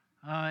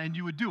 and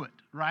you would do it,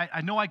 right?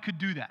 I know I could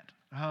do that.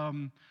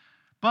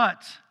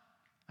 But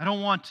I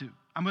don't want to.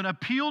 I'm going to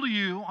appeal to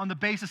you on the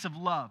basis of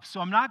love.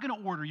 So I'm not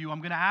going to order you. I'm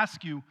going to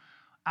ask you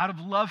out of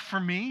love for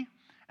me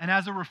and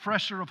as a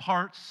refresher of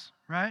hearts,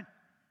 right?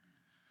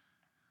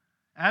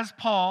 As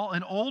Paul,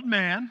 an old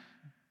man,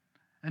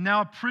 and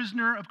now a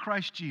prisoner of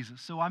Christ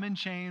Jesus. So I'm in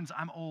chains.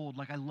 I'm old.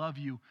 Like, I love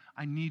you.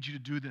 I need you to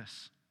do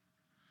this.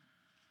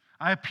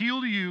 I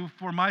appeal to you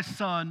for my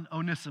son,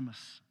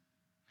 Onesimus,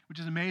 which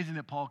is amazing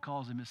that Paul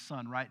calls him his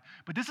son, right?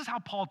 But this is how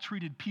Paul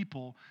treated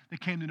people that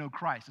came to know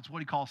Christ. It's what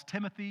he calls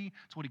Timothy.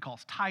 It's what he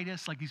calls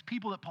Titus. Like, these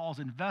people that Paul's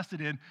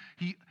invested in,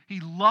 he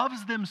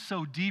loves them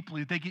so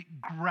deeply that they get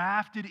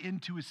grafted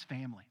into his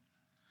family.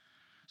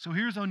 So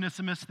here's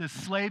Onesimus, this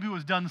slave who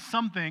has done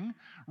something,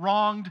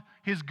 wronged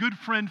his good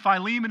friend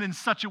Philemon in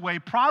such a way,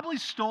 probably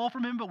stole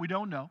from him, but we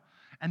don't know,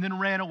 and then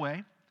ran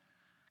away,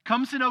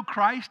 comes to know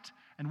Christ,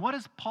 and what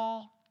does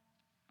Paul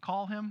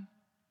call him?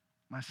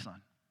 My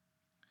son.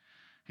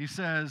 He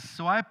says,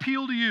 so I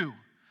appeal to you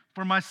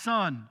for my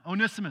son,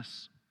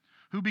 Onesimus,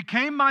 who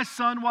became my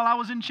son while I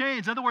was in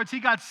chains. In other words, he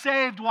got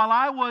saved while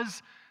I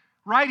was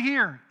right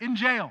here in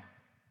jail.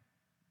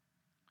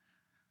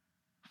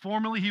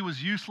 Formerly, he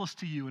was useless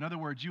to you. In other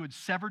words, you had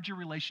severed your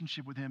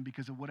relationship with him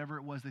because of whatever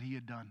it was that he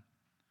had done.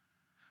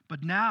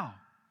 But now,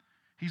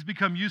 He's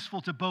become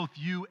useful to both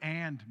you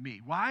and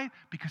me. Why?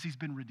 Because he's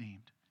been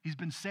redeemed. He's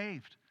been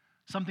saved.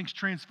 Something's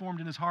transformed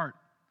in his heart.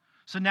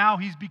 So now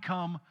he's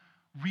become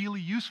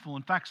really useful.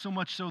 In fact, so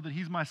much so that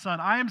he's my son.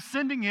 I am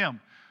sending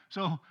him.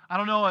 So I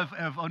don't know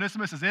if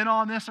Onesimus is in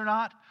on this or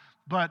not,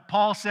 but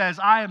Paul says,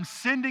 I am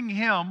sending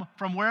him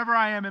from wherever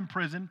I am in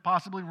prison,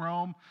 possibly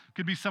Rome,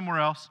 could be somewhere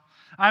else.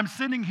 I'm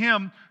sending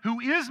him, who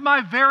is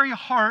my very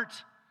heart,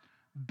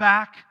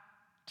 back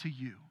to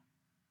you.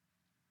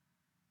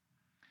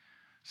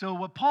 So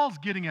what Paul's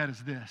getting at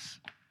is this.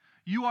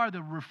 You are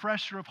the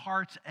refresher of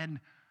hearts, and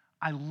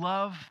I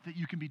love that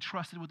you can be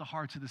trusted with the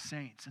hearts of the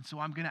saints. And so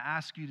I'm going to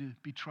ask you to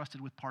be trusted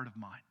with part of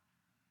mine.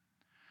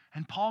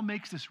 And Paul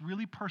makes this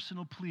really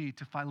personal plea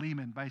to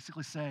Philemon,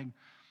 basically saying,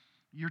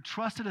 you're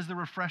trusted as the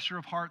refresher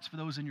of hearts for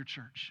those in your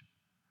church.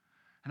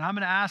 And I'm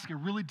going to ask a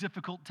really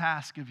difficult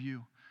task of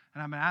you,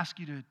 and I'm going to ask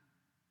you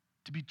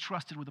to be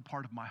trusted with a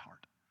part of my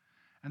heart.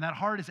 And that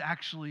heart is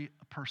actually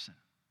a person.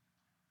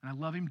 And I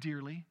love him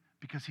dearly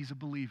because he's a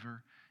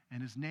believer,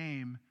 and his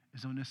name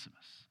is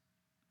Onesimus.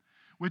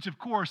 Which, of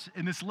course,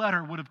 in this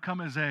letter would have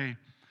come as can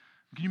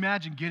you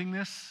imagine getting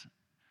this?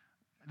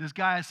 This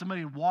guy,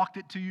 somebody had walked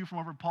it to you from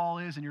wherever Paul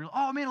is, and you're,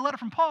 oh man, a letter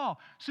from Paul,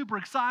 super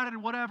excited or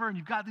whatever, and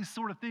you've got these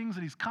sort of things,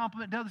 and he's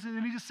complimenting others,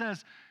 and he just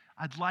says,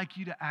 I'd like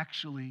you to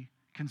actually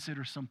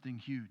consider something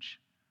huge.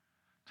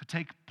 To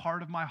take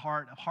part of my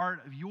heart, a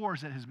heart of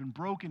yours that has been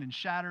broken and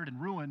shattered and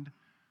ruined,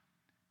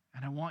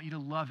 and I want you to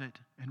love it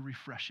and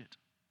refresh it.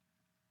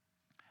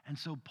 And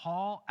so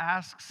Paul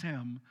asks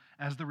him,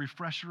 as the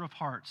refresher of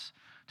hearts,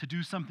 to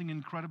do something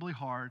incredibly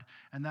hard,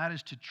 and that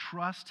is to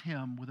trust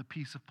him with a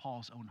piece of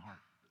Paul's own heart.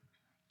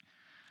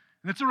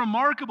 And it's a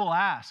remarkable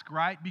ask,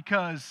 right?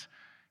 Because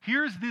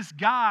here's this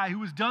guy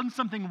who has done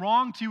something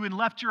wrong to you and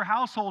left your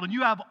household, and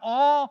you have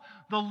all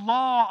the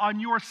law on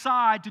your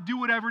side to do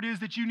whatever it is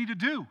that you need to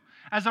do.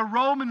 As a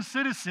Roman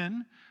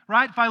citizen,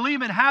 right,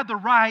 Philemon had the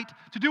right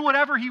to do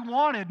whatever he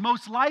wanted,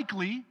 most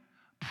likely,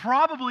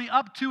 probably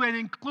up to and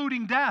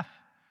including death,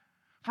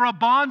 for a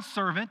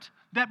bondservant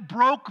that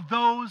broke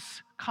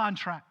those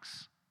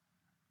contracts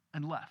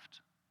and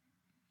left.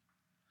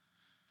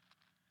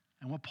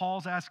 And what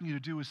Paul's asking you to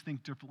do is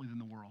think differently than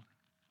the world.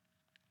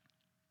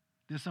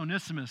 This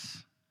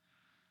Onesimus,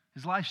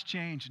 his life's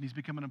changed and he's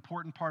become an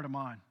important part of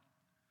mine.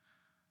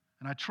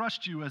 And I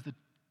trust you as the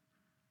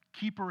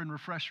keeper and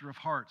refresher of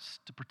hearts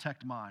to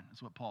protect mine,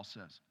 is what Paul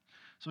says.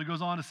 So he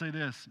goes on to say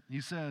this.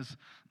 He says,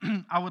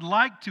 I would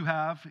like to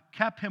have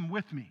kept him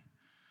with me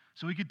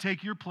so he could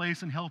take your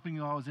place in helping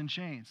you while I was in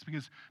chains.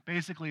 Because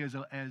basically as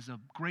a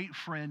great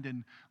friend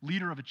and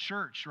leader of a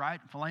church, right,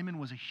 Philemon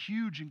was a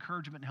huge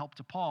encouragement and help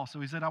to Paul.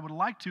 So he said, I would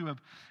like to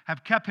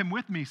have kept him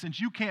with me.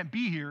 Since you can't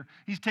be here,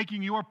 he's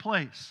taking your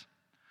place.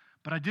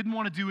 But I didn't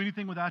want to do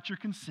anything without your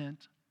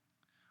consent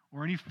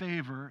or any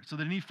favor, so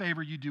that any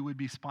favor you do would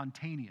be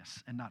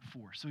spontaneous and not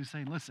forced. So he's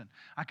saying, listen,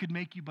 I could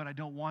make you, but I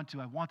don't want to.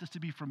 I want this to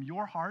be from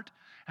your heart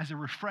as a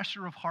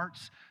refresher of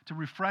hearts, to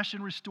refresh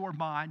and restore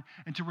mine,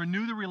 and to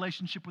renew the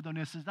relationship with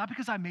Onesimus, not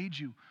because I made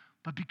you,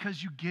 but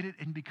because you get it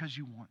and because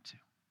you want to.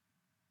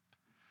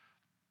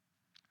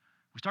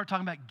 We start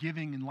talking about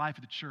giving in life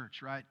of the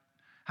church, right?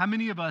 How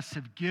many of us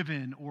have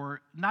given,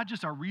 or not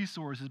just our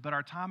resources, but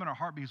our time and our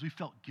heart because we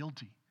felt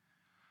guilty?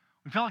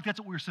 We felt like that's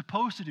what we were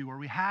supposed to do or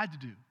we had to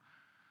do.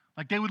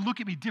 Like they would look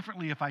at me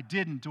differently if I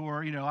didn't,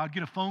 or, I'd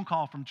get a phone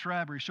call from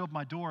Trev, or he'd show up at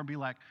my door and be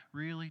like,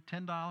 really,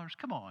 $10?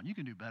 Come on, you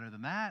can do better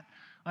than that.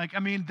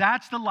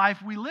 That's the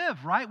life we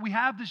live, right? We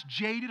have this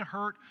jaded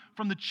hurt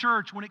from the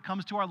church when it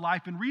comes to our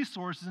life and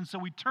resources, and so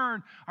we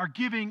turn our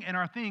giving and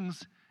our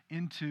things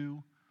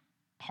into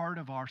part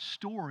of our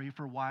story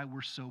for why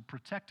we're so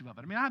protective of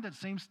it. I have that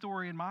same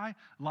story in my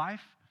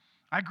life.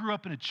 I grew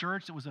up in a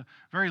church that was a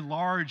very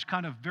large,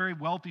 kind of very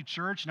wealthy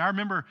church. And I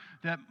remember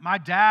that my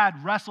dad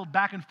wrestled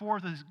back and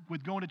forth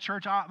with going to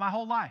church my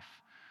whole life.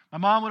 My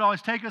mom would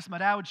always take us. My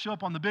dad would show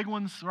up on the big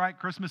ones, right?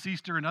 Christmas,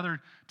 Easter, and other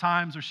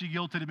times where she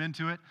guilted him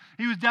into it.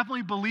 He was definitely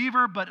a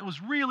believer, but it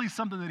was really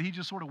something that he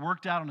just sort of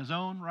worked out on his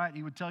own, right?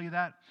 He would tell you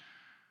that.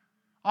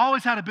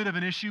 Always had a bit of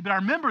an issue, but I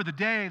remember the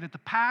day that the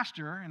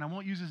pastor, and I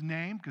won't use his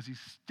name because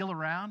he's still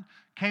around,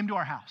 came to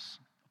our house.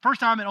 First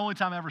time and only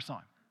time I ever saw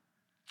him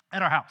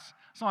at our house.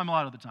 Saw him a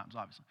lot of other times,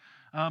 obviously.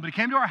 But he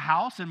came to our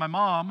house, and my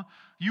mom,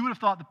 you would have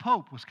thought the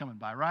Pope was coming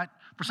by, right?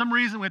 For some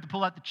reason, we had to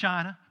pull out the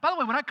china. By the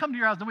way, when I come to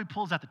your house, nobody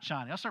pulls out the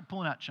china. I'll start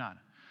pulling out china.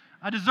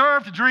 I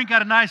deserve to drink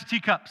out of nice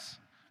teacups.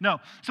 No.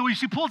 So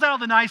she pulls out all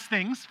the nice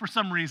things for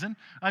some reason.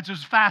 It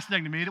was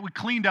fascinating to me that we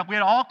cleaned up. We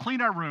had all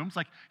cleaned our rooms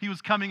like he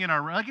was coming in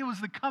our room. Like it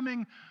was the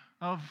coming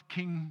of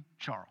King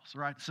Charles,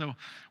 right? So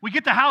we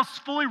get the house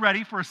fully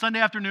ready for a Sunday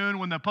afternoon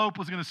when the Pope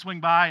was going to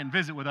swing by and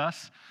visit with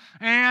us.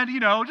 And,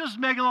 just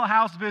making little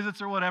house visits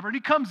or whatever. And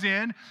he comes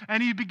in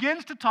and he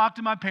begins to talk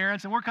to my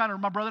parents, and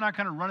my brother and I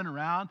kind of running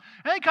around.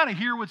 And they kind of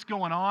hear what's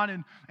going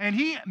on. And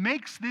he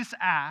makes this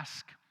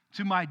ask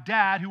to my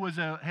dad, who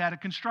had a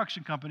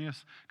construction company,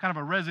 kind of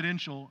a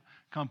residential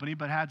company,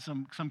 but had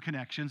some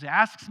connections. He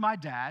asks my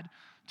dad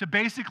to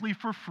basically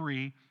for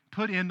free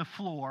put in the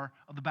floor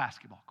of the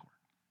basketball court.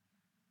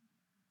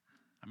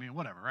 I mean,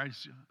 whatever, right?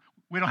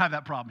 We don't have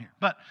that problem here.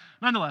 But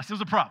nonetheless, it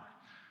was a problem.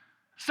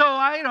 So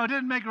it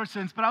didn't make much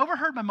sense, but I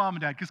overheard my mom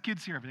and dad, because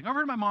kids hear everything. I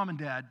overheard my mom and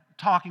dad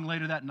talking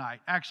later that night,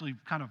 actually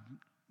kind of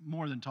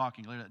more than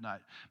talking later that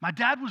night. My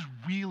dad was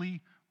really,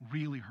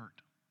 really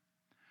hurt.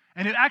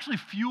 And it actually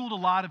fueled a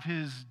lot of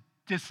his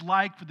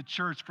dislike for the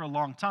church for a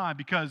long time,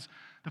 because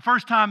the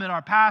first time that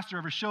our pastor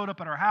ever showed up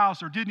at our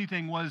house or did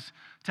anything was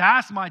to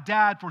ask my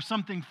dad for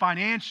something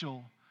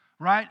financial,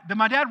 right, that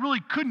my dad really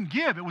couldn't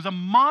give. It was a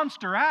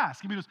monster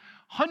ask. I mean, it was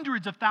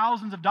hundreds of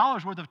thousands of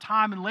dollars worth of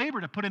time and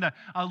labor to put in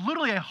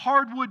literally a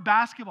hardwood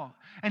basketball.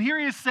 And here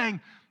he is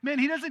saying, man,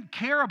 he doesn't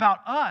care about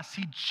us.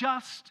 He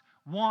just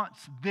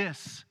wants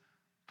this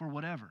for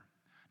whatever.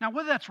 Now,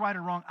 whether that's right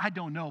or wrong, I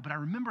don't know, but I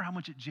remember how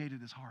much it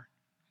jaded his heart.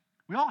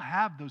 We all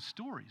have those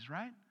stories,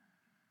 right?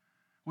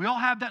 We all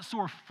have that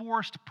sort of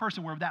forced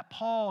person where that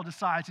Paul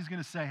decides he's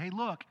going to say, hey,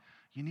 look,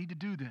 you need to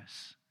do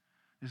this.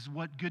 This is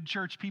what good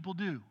church people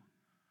do.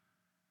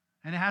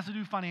 And it has to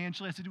do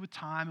financially, it has to do with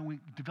time, and we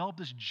develop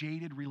this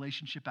jaded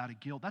relationship out of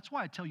guilt. That's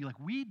why I tell you,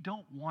 we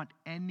don't want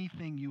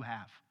anything you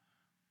have,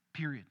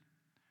 period.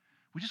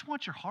 We just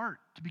want your heart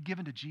to be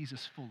given to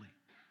Jesus fully.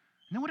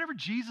 And then whatever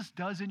Jesus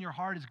does in your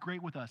heart is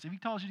great with us. If he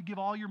tells you to give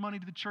all your money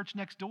to the church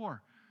next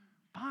door,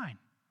 fine.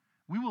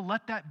 We will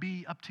let that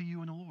be up to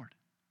you and the Lord.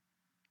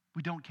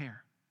 We don't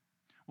care.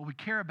 What we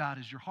care about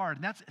is your heart.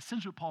 And that's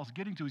essentially what Paul's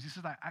getting to. Is he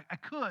says, I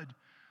could,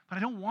 but I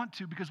don't want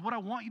to, because what I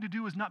want you to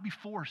do is not be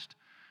forced.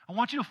 I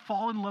want you to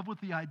fall in love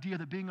with the idea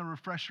that being a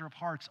refresher of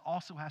hearts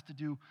also has to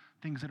do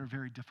things that are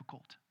very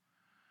difficult.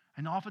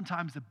 And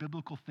oftentimes the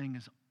biblical thing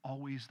is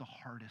always the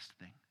hardest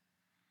thing,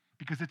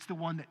 because it's the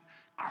one that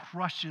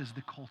crushes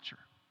the culture.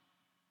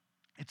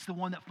 It's the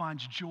one that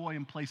finds joy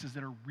in places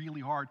that are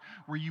really hard,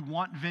 where you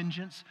want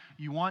vengeance,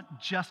 you want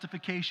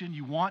justification,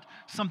 you want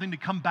something to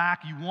come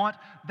back, you want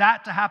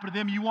that to happen to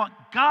them, you want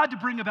God to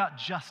bring about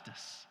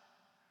justice.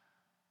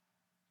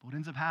 But what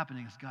ends up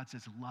happening is God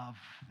says, love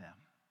them,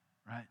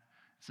 right?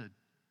 It's a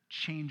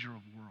changer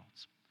of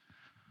worlds.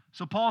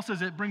 So Paul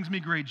says, it brings me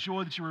great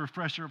joy that you're a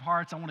refresher of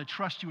hearts. I want to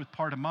trust you with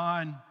part of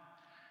mine.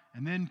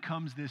 And then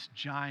comes this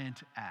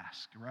giant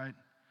ask, right?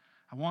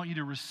 I want you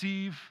to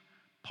receive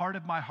part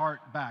of my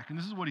heart back. And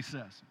this is what he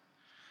says.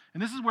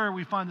 And this is where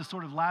we find the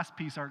sort of last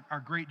piece,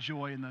 our great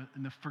joy in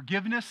the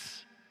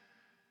forgiveness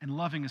and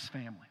loving his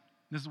family.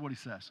 This is what he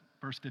says,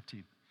 verse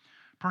 15.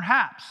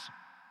 Perhaps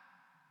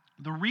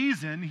the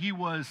reason he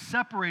was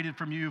separated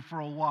from you for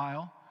a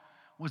while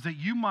was that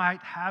you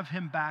might have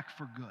him back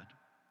for good.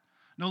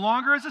 No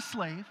longer as a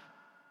slave,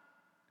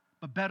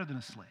 but better than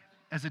a slave,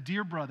 as a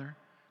dear brother,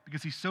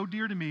 because he's so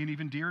dear to me and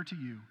even dearer to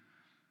you,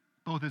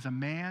 both as a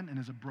man and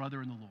as a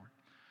brother in the Lord.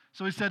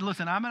 So he said,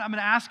 listen, I'm going to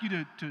ask you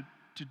to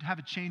have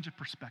a change of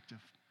perspective,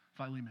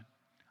 Philemon.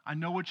 I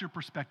know what your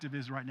perspective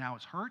is right now.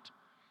 It's hurt.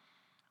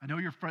 I know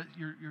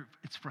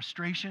it's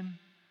frustration.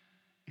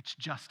 It's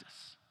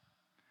justice.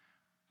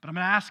 But I'm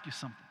going to ask you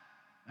something.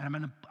 And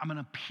I'm going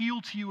to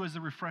appeal to you as a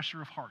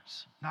refresher of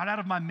hearts, not out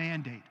of my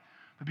mandate,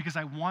 but because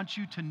I want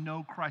you to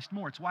know Christ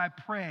more. It's why I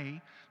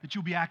pray that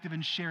you'll be active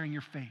in sharing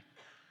your faith.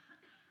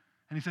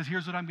 And he says,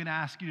 here's what I'm going to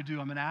ask you to do.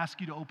 I'm going to ask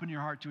you to open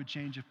your heart to a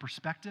change of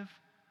perspective.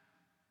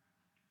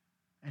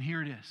 And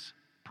here it is.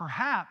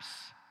 Perhaps,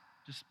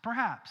 just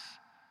perhaps,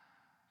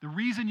 the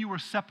reason you were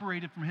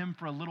separated from him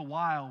for a little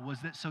while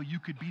was that so you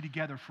could be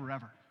together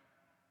forever.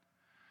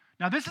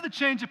 Now, this is the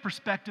change of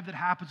perspective that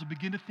happens when we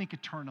begin to think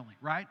eternally,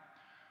 right?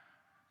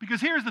 Because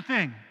here's the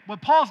thing.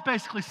 What Paul's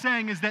basically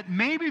saying is that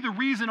maybe the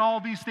reason all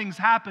these things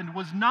happened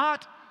was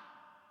not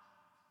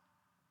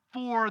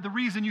for the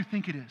reason you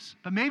think it is,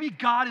 but maybe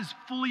God is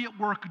fully at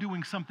work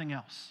doing something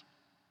else.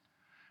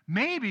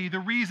 Maybe the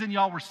reason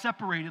y'all were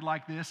separated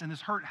like this and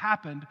this hurt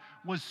happened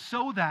was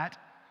so that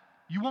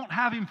you won't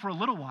have him for a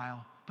little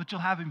while, but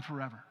you'll have him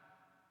forever.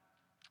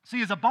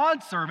 See, as a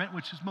bondservant,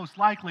 which is most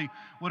likely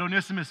what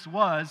Onesimus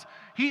was,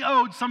 he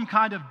owed some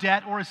kind of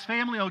debt, or his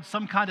family owed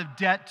some kind of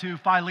debt to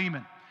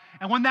Philemon.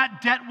 And when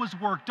that debt was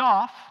worked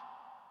off,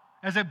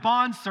 as a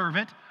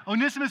bondservant,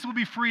 Onesimus would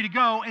be free to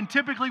go and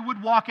typically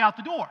would walk out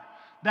the door.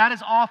 That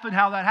is often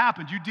how that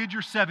happened. You did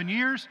your 7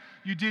 years,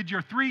 you did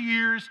your 3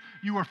 years,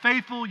 you were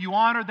faithful, you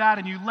honored that,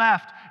 and you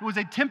left. It was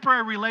a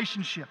temporary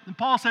relationship. And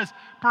Paul says,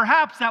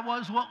 perhaps that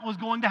was what was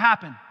going to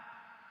happen.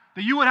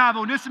 That you would have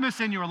Onesimus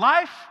in your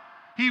life,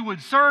 he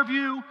would serve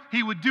you,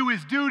 he would do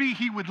his duty,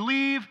 he would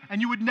leave, and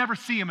you would never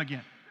see him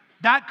again.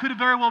 That could have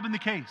very well been the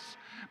case.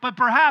 But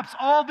perhaps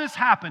all this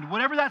happened,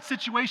 whatever that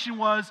situation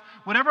was,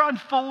 whatever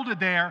unfolded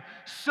there,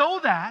 so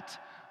that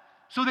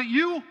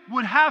you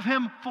would have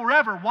him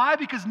forever. Why?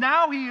 Because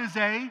now he is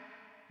a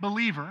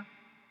believer,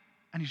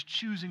 and he's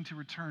choosing to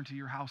return to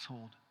your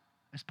household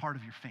as part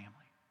of your family.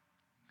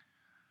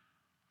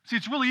 See,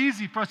 it's really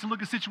easy for us to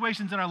look at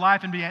situations in our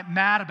life and be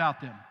mad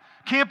about them.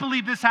 Can't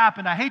believe this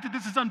happened. I hate that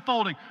this is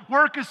unfolding.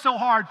 Work is so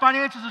hard.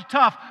 Finances are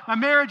tough. My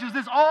marriage is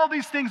this. All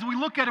these things, we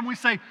look at and we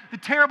say, the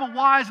terrible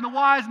whys and the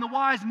whys and the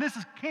whys, and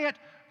can't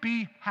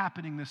be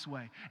happening this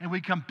way. And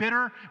we become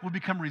bitter, we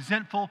become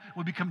resentful,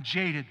 we become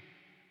jaded.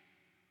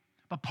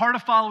 But part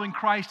of following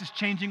Christ is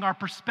changing our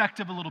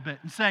perspective a little bit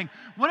and saying,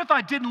 what if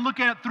I didn't look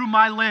at it through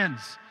my lens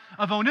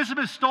of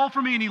Onesimus stole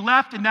from me and he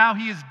left and now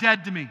he is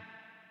dead to me?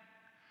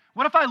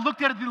 What if I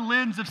looked at it through the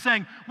lens of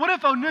saying, what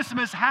if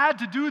Onesimus had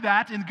to do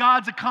that in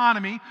God's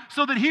economy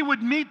so that he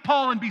would meet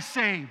Paul and be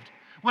saved?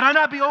 Would I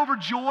not be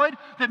overjoyed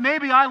that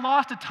maybe I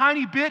lost a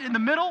tiny bit in the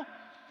middle,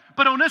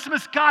 but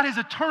Onesimus got his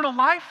eternal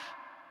life?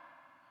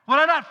 Would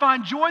I not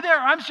find joy there?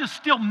 I'm just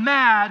still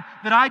mad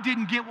that I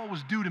didn't get what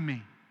was due to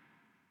me.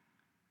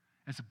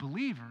 As a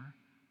believer,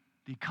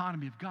 the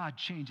economy of God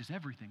changes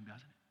everything,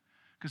 doesn't it?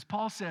 Because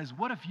Paul says,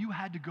 what if you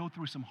had to go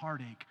through some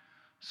heartache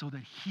so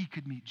that he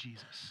could meet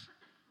Jesus?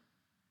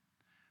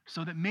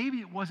 So that maybe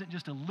it wasn't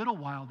just a little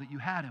while that you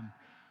had him,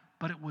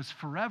 but it was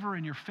forever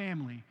in your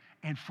family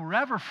and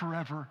forever,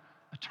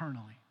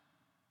 eternally.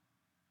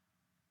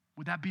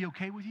 Would that be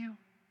okay with you?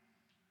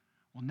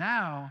 Well,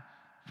 now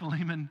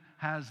Philemon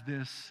has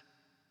this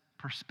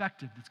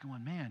perspective that's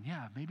going, man,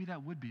 yeah, maybe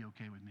that would be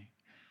okay with me.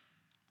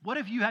 What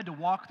if you had to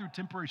walk through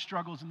temporary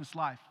struggles in this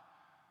life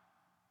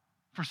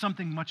for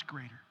something much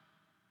greater?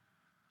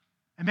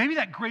 And maybe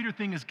that greater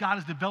thing is God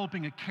is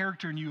developing a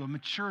character in you, a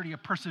maturity, a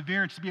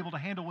perseverance to be able to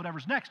handle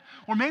whatever's next.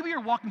 Or maybe you're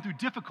walking through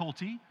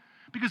difficulty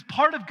because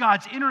part of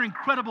God's inner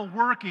incredible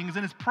workings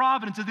and his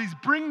providence is he's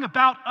bringing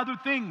about other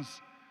things.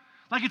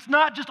 Like it's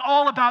not just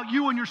all about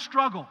you and your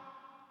struggle.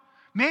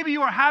 Maybe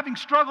you are having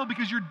struggle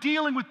because you're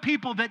dealing with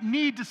people that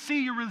need to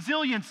see your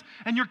resilience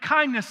and your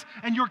kindness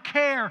and your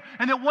care,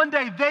 and that one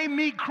day they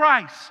meet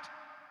Christ.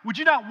 Would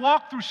you not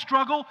walk through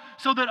struggle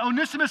so that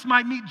Onesimus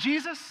might meet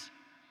Jesus?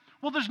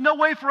 Well, there's no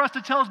way for us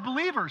to tell as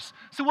believers.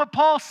 So what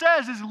Paul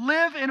says is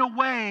live in a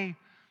way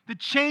that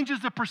changes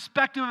the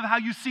perspective of how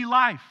you see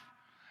life.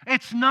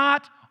 It's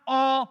not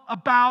all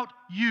about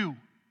you.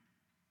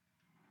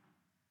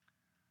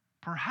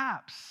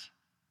 Perhaps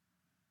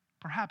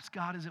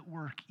God is at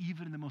work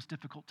even in the most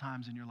difficult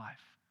times in your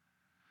life.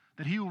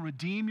 That he will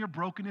redeem your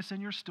brokenness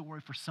and your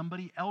story for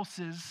somebody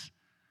else's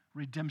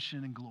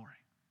redemption and glory.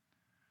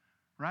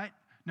 Right?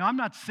 Now, I'm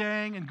not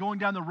saying and going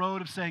down the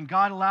road of saying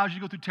God allows you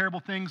to go through terrible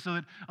things so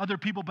that other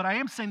people, but I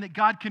am saying that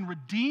God can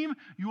redeem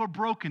your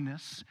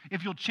brokenness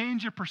if you'll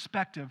change your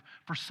perspective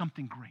for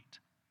something great.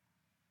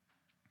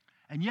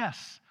 And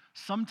yes,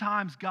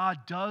 sometimes God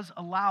does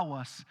allow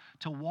us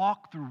to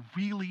walk through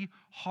really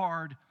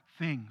hard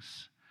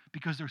things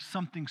because there's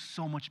something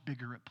so much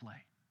bigger at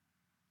play.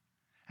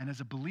 And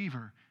as a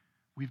believer,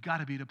 we've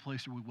got to be at a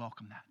place where we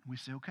welcome that. And we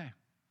say, okay,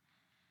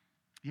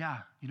 yeah,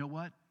 you know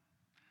what?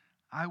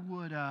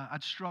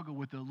 I'd struggle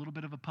with a little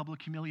bit of a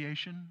public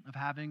humiliation of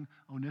having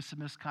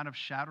Onesimus kind of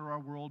shatter our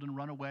world and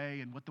run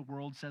away and what the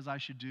world says I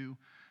should do.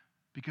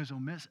 Because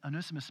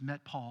Onesimus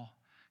met Paul,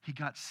 he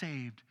got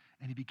saved,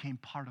 and he became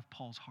part of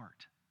Paul's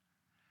heart.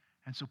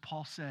 And so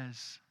Paul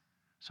says,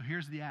 so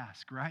here's the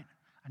ask, right?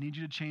 I need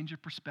you to change your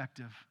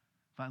perspective,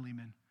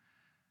 Philemon.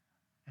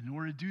 And in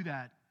order to do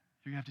that,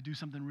 you're going to have to do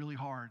something really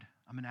hard.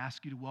 I'm going to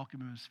ask you to welcome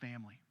him as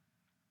family.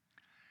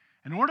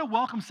 In order to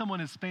welcome someone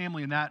as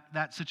family in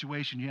that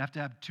situation, you have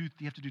to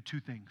do two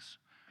things.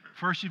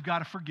 First, you've got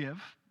to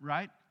forgive,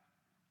 right?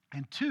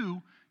 And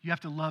two, you have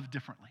to love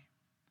differently.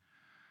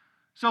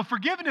 So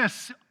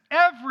forgiveness,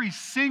 every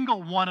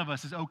single one of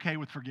us is okay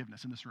with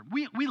forgiveness in this room.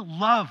 We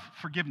love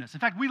forgiveness. In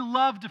fact, we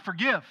love to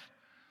forgive.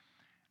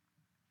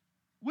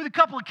 With a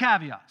couple of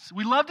caveats.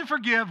 We love to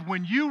forgive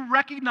when you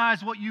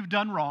recognize what you've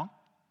done wrong.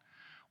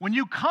 When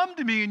you come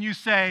to me and you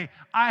say,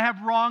 I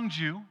have wronged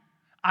you,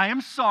 I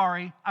am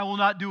sorry, I will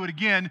not do it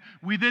again.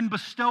 We then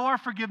bestow our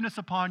forgiveness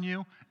upon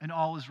you, and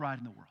all is right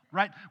in the world,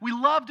 right? We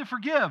love to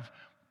forgive,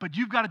 but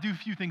you've got to do a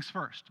few things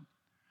first.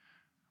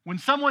 When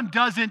someone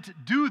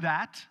doesn't do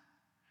that,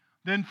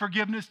 then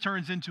forgiveness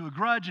turns into a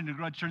grudge, and a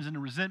grudge turns into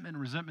resentment,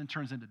 and resentment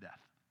turns into death.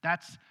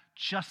 That's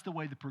just the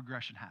way the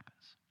progression happens.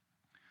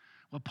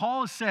 What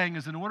Paul is saying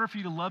is in order for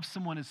you to love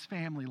someone as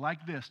family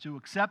like this, to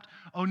accept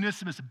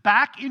Onesimus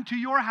back into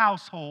your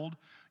household,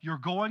 you're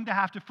going to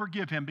have to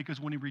forgive him because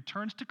when he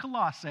returns to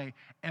Colossae,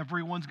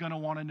 everyone's going to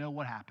want to know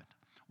what happened.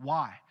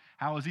 Why?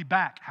 How is he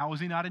back? How is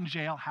he not in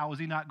jail? How is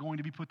he not going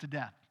to be put to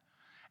death?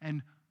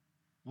 And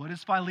what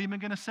is Philemon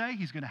going to say?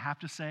 He's going to have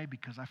to say,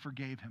 because I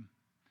forgave him.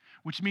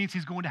 Which means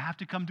he's going to have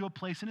to come to a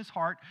place in his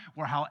heart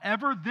where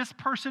however this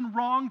person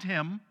wronged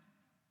him,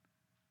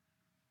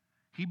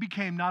 he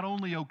became not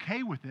only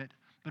okay with it,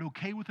 but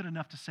okay with it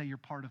enough to say, you're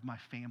part of my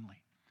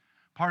family.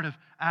 Part of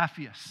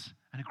Appius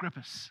and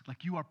Agrippus,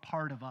 like you are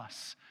part of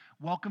us.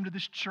 Welcome to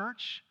this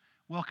church.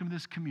 Welcome to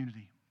this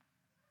community.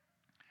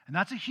 And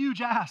that's a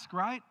huge ask,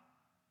 right?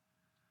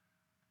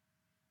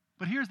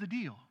 But here's the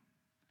deal.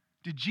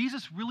 Did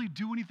Jesus really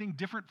do anything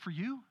different for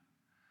you?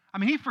 I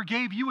mean, he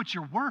forgave you at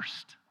your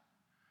worst.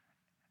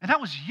 And that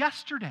was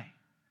yesterday.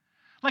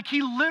 Like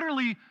he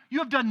literally, you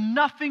have done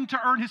nothing to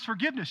earn his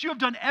forgiveness. You have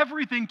done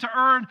everything to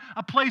earn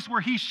a place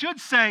where he should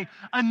say,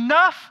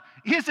 enough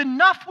is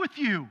enough with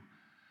you.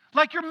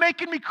 Like you're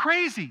making me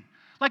crazy.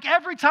 Like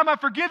every time I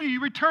forgive you,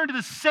 you return to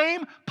the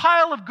same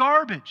pile of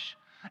garbage.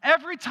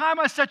 Every time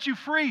I set you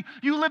free,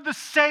 you live the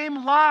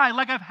same lie,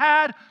 like I've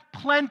had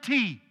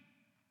plenty.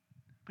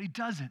 But he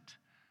doesn't.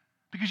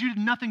 because you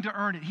did nothing to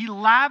earn it. He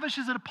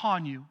lavishes it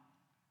upon you,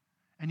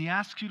 and he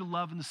asks you to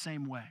love in the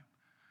same way.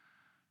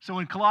 So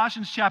in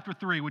Colossians chapter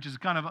 3, which is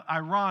kind of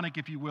ironic,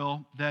 if you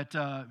will, that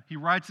he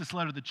writes this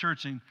letter to the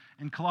church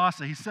in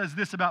Colossae, he says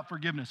this about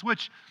forgiveness,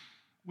 which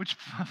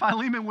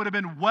Philemon would have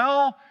been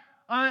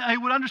he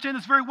would understand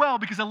this very well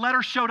because a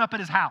letter showed up at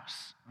his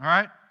house, all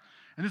right?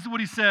 And this is what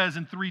he says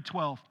in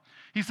 3:12.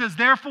 He says,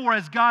 therefore,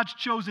 as God's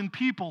chosen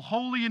people,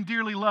 holy and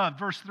dearly loved,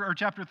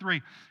 chapter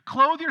 3,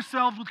 clothe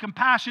yourselves with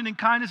compassion and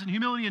kindness and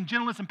humility and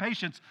gentleness and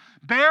patience.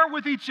 Bear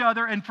with each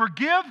other and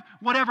forgive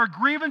whatever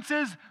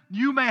grievances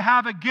you may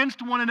have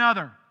against one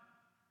another.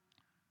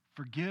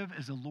 Forgive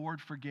as the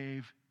Lord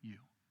forgave you.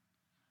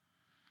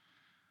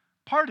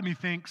 Part of me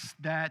thinks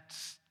that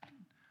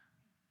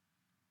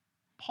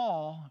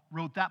Paul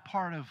wrote that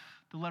part of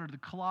the letter to the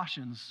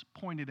Colossians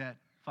pointed at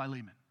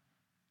Philemon,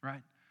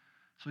 right?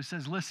 So he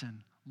says,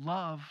 listen,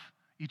 love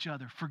each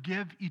other.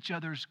 Forgive each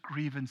other's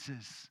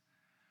grievances.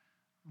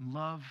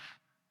 Love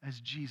as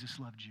Jesus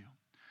loved you.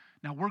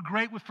 Now, we're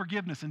great with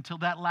forgiveness until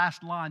that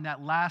last line.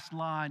 That last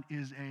line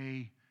is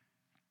a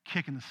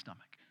kick in the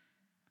stomach.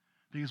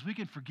 Because we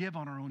can forgive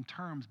on our own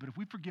terms, but if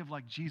we forgive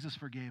like Jesus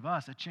forgave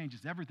us, it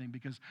changes everything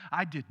because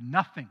I did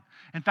nothing.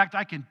 In fact,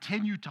 I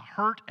continue to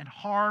hurt and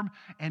harm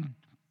and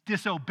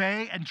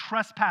disobey and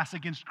trespass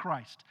against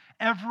Christ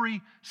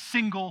every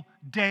single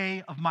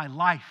day of my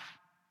life.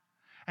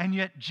 And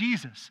yet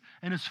Jesus,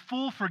 in his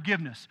full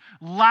forgiveness,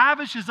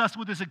 lavishes us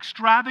with his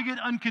extravagant,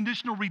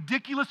 unconditional,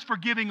 ridiculous,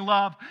 forgiving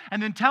love,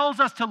 and then tells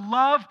us to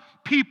love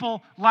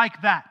people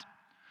like that.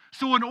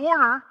 So in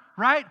order,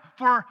 right,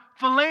 for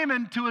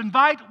Philemon to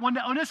invite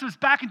Onesimus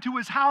back into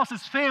his house,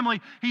 his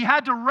family, he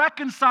had to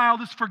reconcile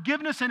this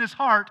forgiveness in his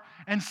heart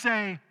and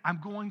say,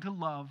 I'm going to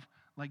love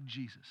like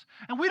Jesus.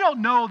 And we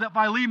don't know that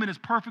Philemon is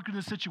perfect in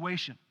this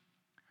situation,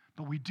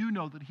 but we do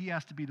know that he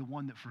has to be the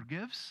one that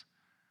forgives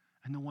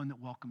and the one that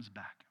welcomes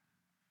back.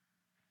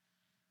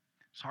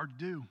 It's hard to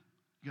do.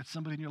 You got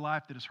somebody in your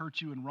life that has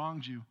hurt you and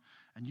wronged you,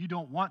 and you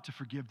don't want to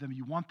forgive them.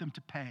 You want them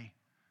to pay.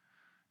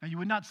 Now, you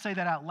would not say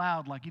that out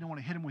loud like you don't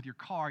want to hit them with your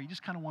car. You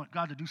just kind of want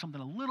God to do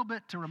something a little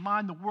bit to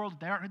remind the world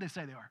that they aren't who they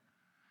say they are.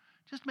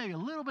 Just maybe a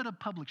little bit of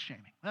public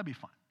shaming. That'd be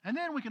fun. And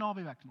then we can all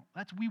be back to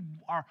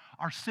normal.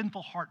 Our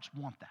sinful hearts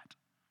want that.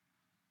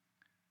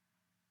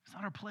 It's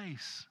not our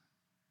place,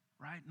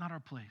 right? Not our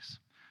place.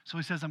 So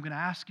he says, I'm going to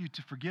ask you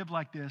to forgive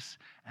like this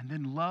and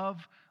then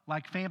love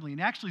like family. And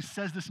he actually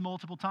says this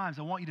multiple times.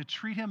 I want you to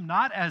treat him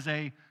not as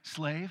a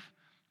slave,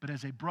 but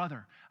as a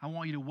brother. I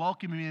want you to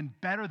welcome him in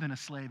better than a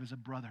slave, as a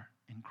brother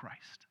in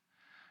Christ.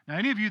 Now,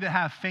 any of you that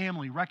have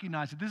family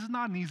recognize that this is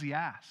not an easy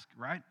ask,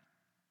 right?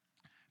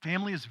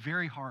 Family is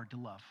very hard to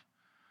love.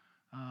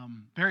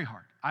 Very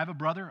hard. I have a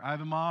brother. I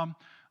have a mom.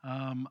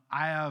 I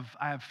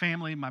have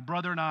family. My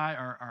brother and I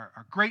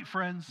are great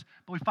friends,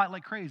 but we fight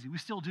like crazy. We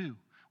still do.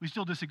 We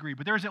still disagree.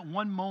 But there's that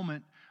one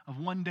moment of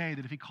one day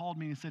that if he called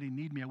me and said he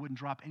needed me, I wouldn't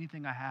drop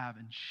anything I have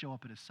and show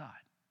up at his side,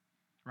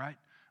 right?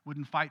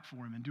 Wouldn't fight for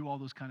him and do all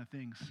those kind of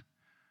things.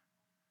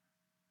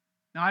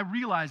 Now, I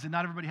realize that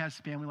not everybody has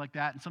family like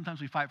that, and sometimes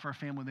we fight for our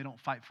family and they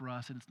don't fight for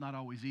us, and it's not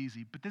always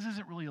easy. But this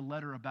isn't really a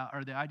letter about,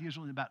 or the idea is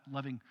really about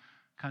loving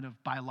kind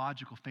of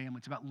biological family.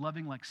 It's about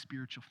loving like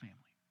spiritual family.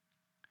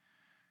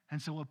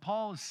 And so what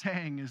Paul is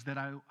saying is that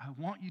I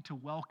want you to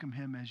welcome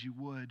him as you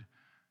would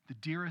the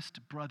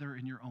dearest brother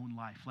in your own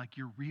life, like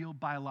your real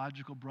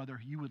biological brother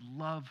you would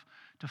love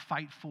to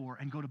fight for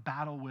and go to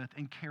battle with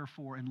and care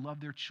for and love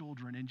their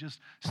children and just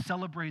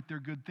celebrate their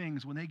good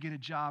things when they get a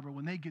job or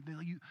when they get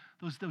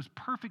those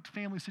perfect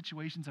family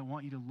situations. I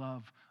want you to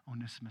love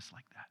Onesimus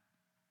like that.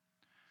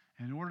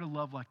 And in order to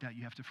love like that,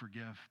 you have to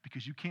forgive,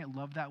 because you can't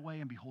love that way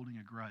and be holding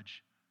a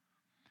grudge.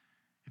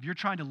 If you're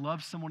trying to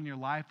love someone in your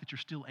life that you're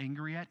still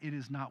angry at, it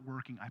is not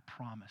working, I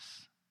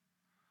promise.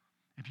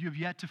 If you have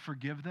yet to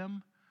forgive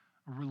them,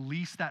 or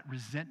release that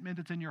resentment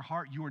that's in your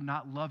heart, you are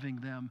not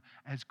loving them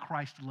as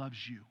Christ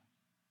loves you.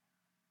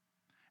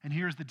 And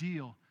here's the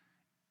deal.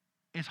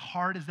 As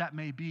hard as that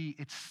may be,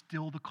 it's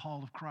still the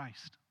call of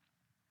Christ.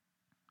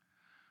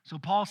 So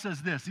Paul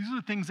says this. These are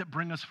the things that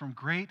bring us from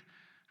great,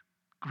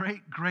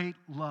 great, great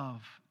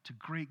love to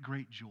great,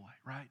 great joy,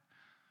 right?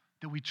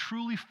 That we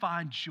truly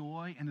find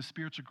joy in the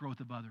spiritual growth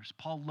of others.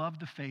 Paul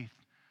loved the faith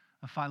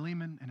of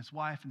Philemon and his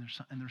wife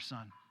and their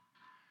son.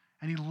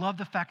 And he loved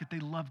the fact that they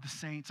loved the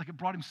saints. Like, it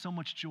brought him so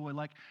much joy.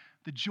 Like,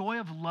 the joy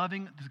of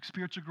loving the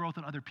spiritual growth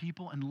in other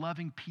people and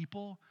loving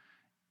people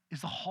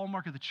is the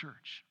hallmark of the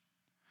church.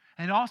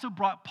 And it also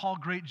brought Paul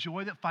great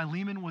joy that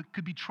Philemon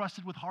could be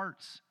trusted with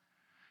hearts.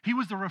 He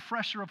was the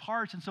refresher of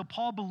hearts, and so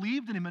Paul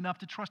believed in him enough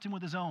to trust him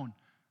with his own.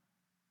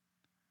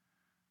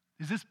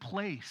 Is this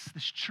place,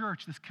 this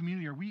church, this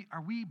community,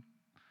 are we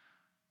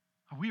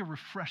a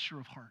refresher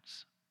of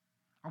hearts?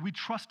 Are we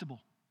trustable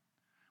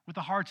with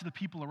the hearts of the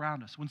people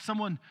around us? When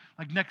someone,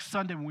 like next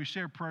Sunday when we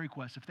share prayer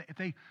requests, if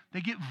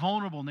they get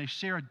vulnerable and they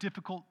share a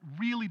difficult,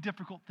 really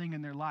difficult thing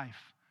in their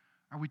life,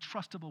 are we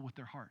trustable with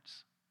their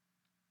hearts?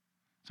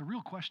 It's a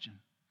real question,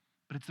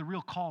 but it's the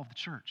real call of the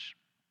church.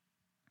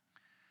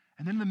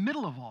 And then in the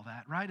middle of all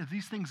that, right, as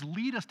these things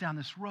lead us down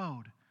this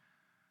road,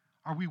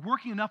 Are we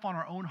working enough on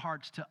our own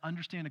hearts to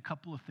understand a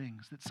couple of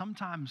things? That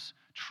sometimes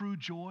true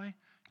joy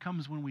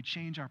comes when we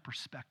change our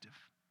perspective.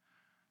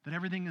 That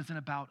everything isn't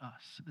about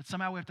us. That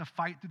somehow we have to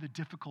fight through the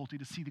difficulty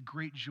to see the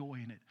great joy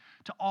in it.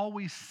 To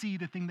always see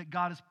the thing that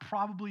God is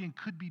probably and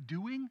could be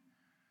doing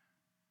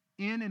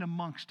in and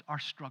amongst our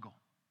struggle.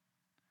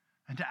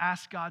 And to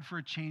ask God for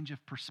a change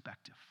of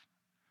perspective.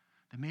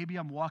 That maybe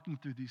I'm walking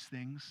through these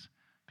things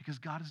because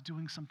God is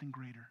doing something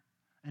greater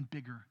and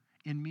bigger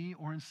in me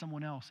or in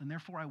someone else, and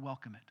therefore I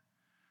welcome it.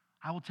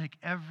 I will take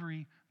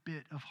every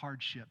bit of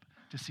hardship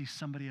to see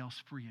somebody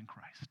else free in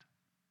Christ.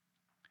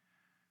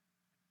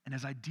 And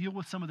as I deal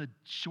with some of the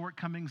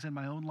shortcomings in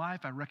my own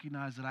life, I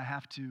recognize that I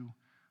have to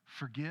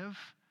forgive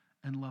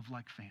and love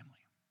like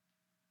family.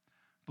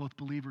 Both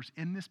believers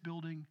in this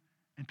building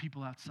and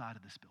people outside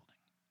of this building.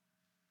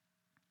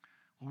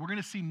 What we're going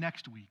to see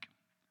next week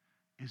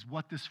is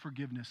what this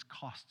forgiveness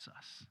costs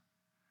us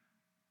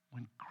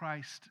when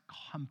Christ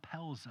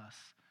compels us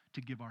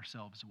to give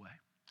ourselves away.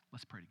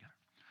 Let's pray together.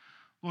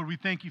 Lord, we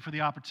thank you for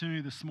the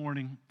opportunity this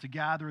morning to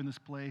gather in this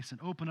place and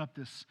open up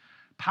this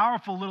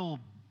powerful little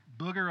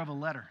booger of a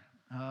letter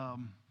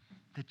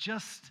that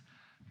just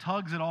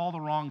tugs at all the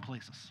wrong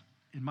places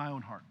in my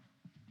own heart.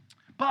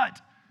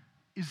 But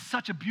is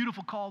such a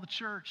beautiful call to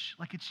church.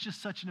 Like, it's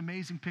just such an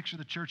amazing picture of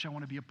the church I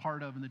want to be a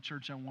part of and the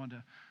church I want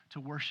to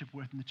worship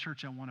with and the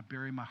church I want to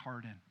bury my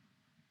heart in.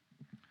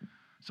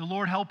 So,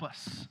 Lord, help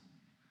us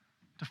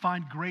to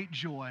find great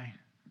joy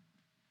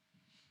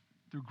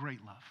through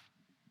great love.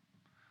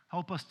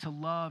 Help us to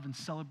love and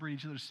celebrate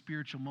each other's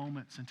spiritual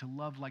moments and to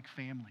love like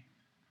family.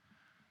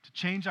 To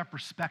change our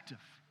perspective,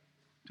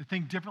 to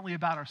think differently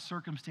about our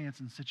circumstance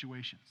and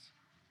situations,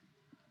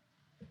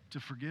 to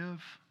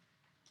forgive,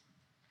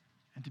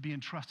 and to be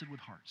entrusted with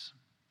hearts.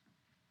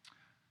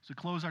 So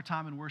close our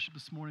time in worship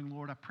this morning,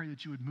 Lord. I pray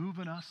that you would move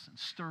in us and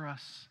stir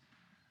us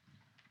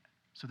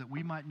so that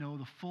we might know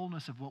the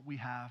fullness of what we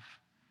have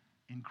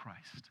in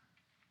Christ.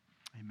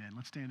 Amen.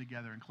 Let's stand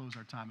together and close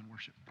our time in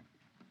worship.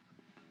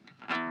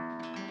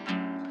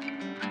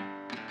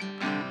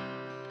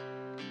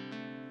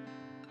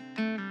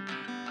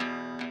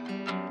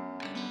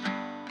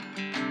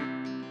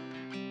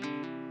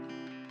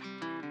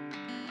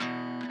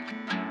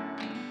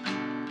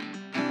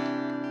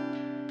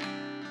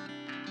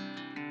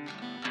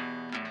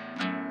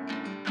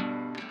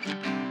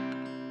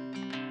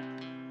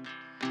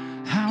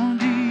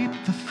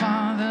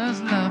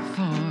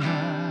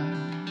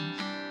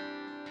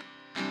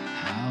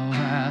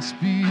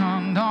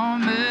 Beyond all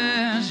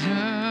measure,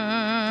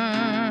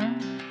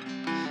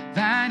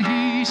 that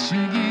he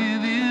should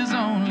give his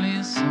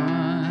only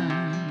son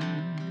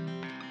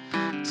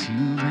to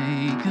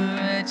make a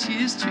wretch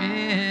his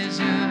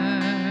treasure.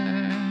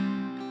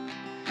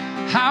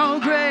 How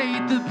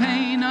great the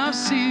pain of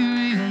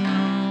Syrian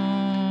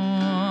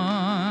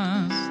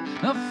loss,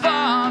 the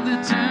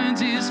Father turns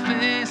his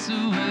face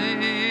away,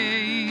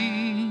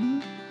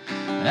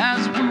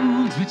 as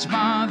wounds which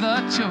mar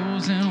the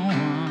chosen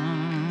one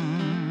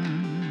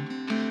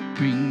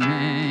bring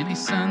many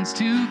sons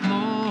to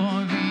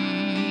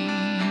glory,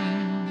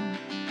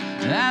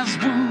 as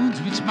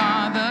wounds which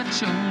mar the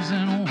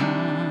chosen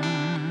one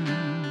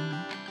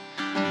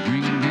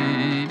bring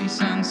many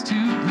sons to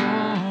glory.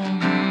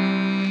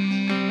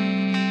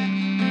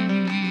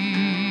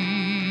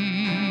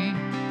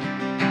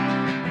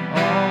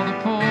 All the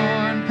poor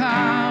and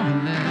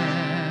powerless,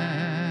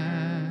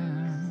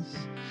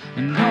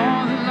 and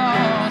all the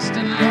lost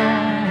and lonely,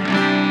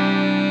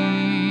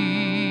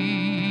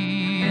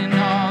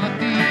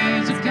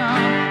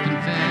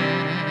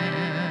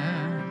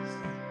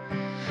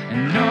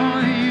 and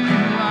know that you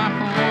are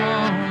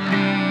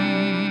holy.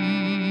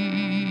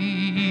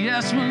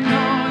 Yes, we'll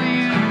know that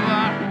you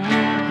are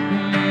holy.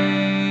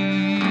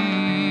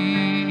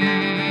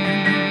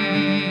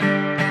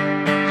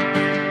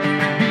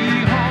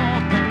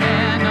 Behold the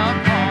man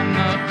upon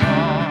the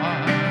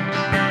cross,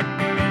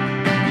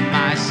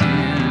 my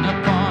sin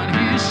upon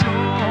his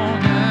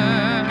shoulder.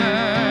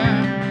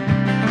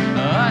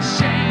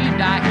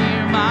 Ashamed, I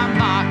hear my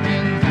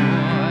mocking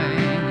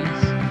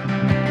voice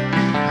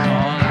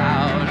call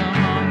out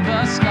among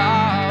the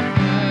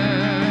scoffers,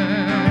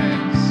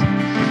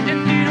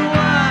 and it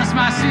was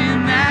my sin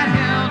that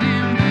held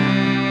him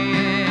there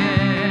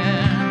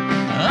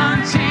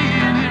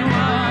until it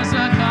was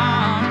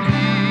accomplished.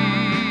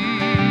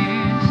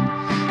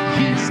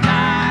 His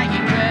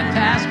dying breath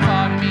has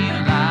brought me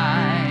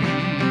life.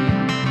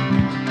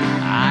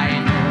 I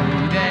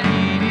know that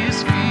it is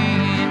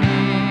finished.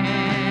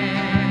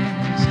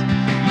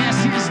 Yes,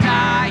 his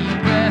dying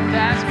breath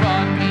has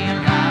brought me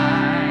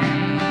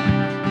life.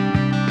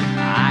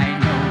 I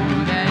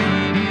know that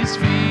it is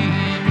finished.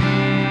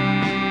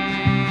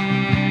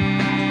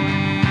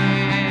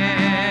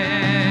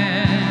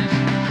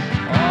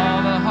 All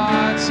the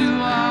hearts who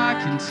are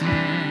content,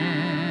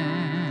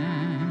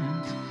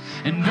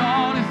 and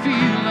all who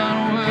feel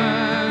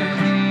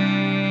unworthy,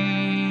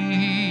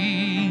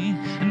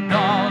 and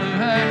all who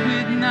hurt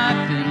with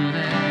nothing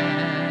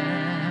left,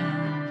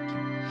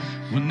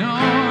 will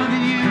know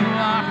that you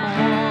are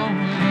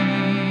holy.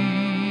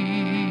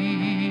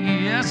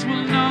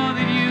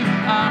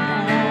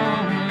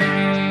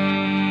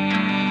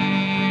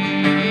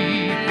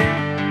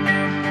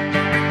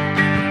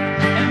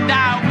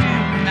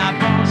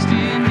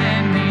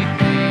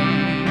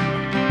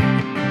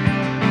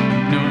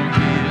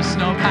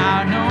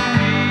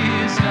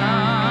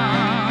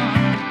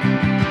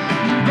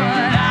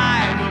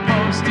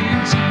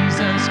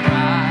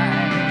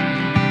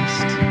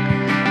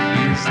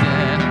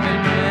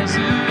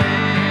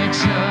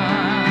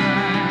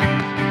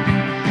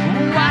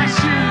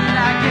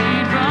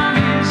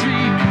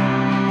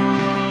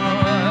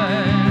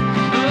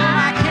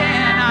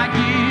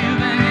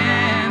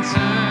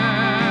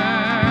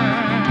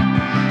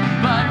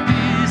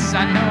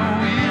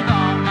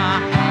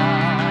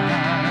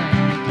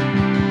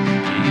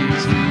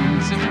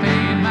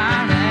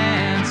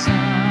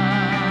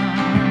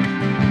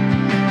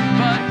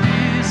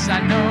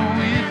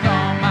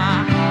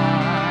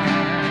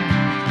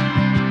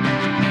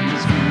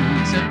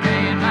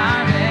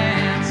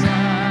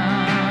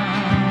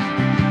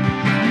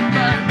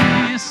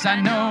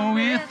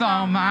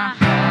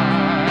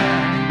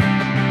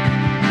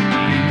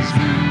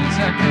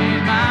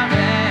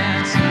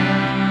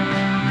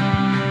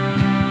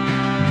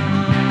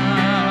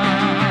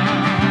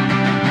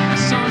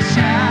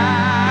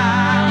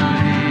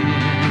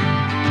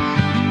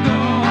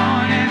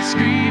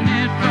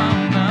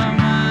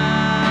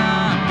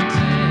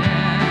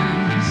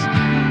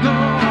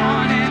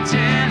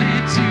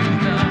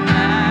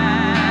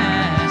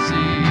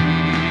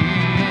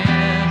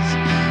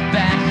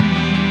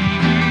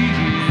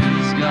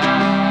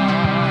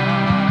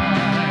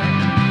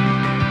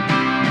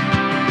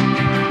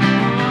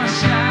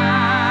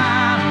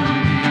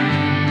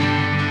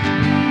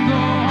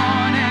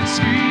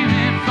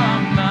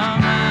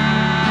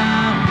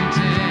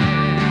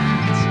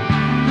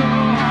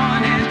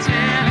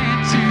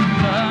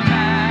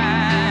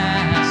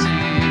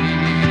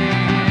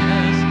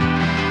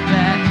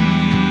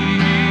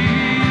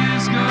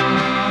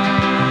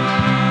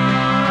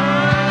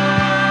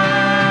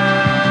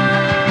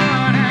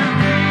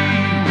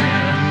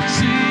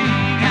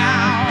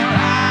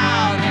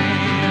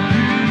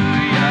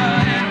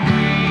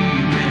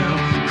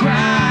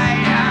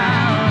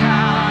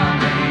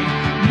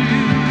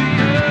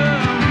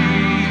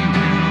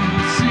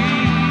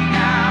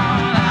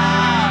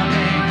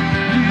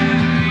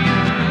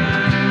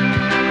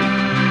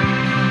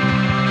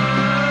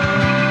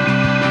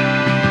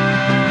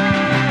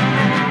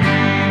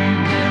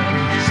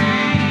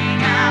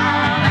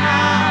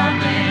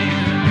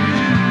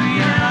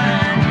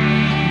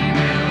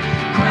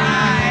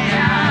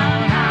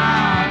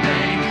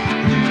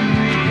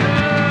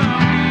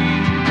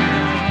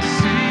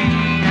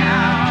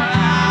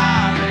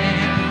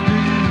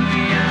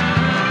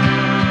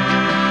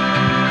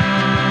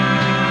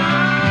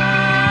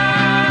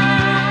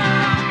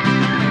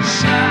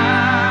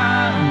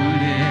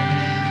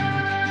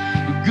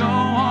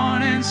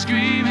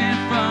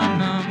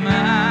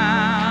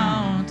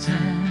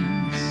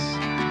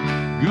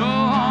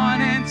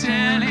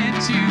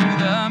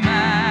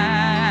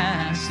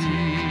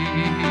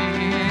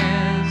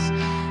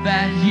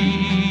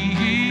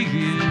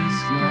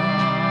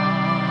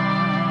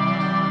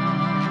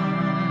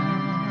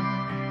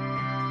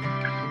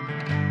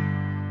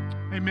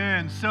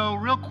 Amen. So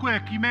real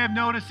quick, you may have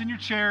noticed in your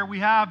chair, we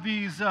have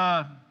these,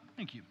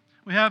 thank you.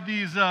 We have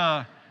these,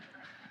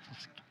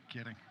 just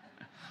kidding.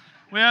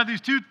 We have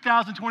these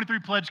 2023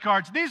 pledge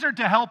cards. These are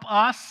to help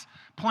us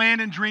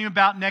plan and dream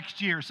about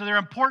next year. So they're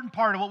an important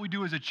part of what we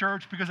do as a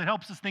church because it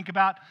helps us think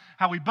about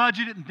how we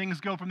budget it and things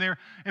go from there.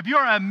 If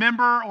you're a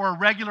member or a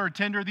regular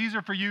attender, these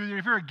are for you.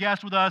 If you're a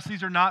guest with us,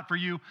 these are not for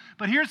you.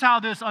 But here's how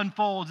this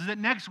unfolds, is that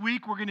next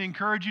week we're going to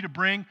encourage you to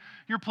bring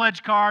your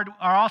pledge card.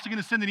 We're also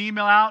going to send an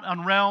email out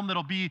on Realm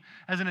that'll be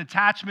as an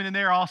attachment in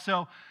there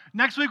also.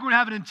 Next week, we're going to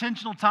have an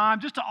intentional time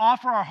just to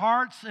offer our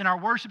hearts and our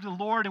worship to the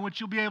Lord, in which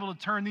you'll be able to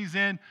turn these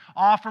in,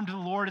 offer them to the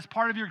Lord as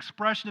part of your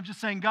expression of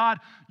just saying, God,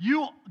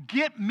 you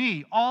get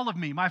me, all of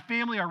me, my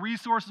family, our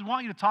resources. I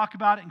want you to talk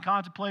about it and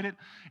contemplate it.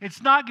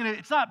 It's not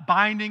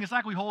binding. It's not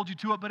like we hold you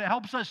to it, but it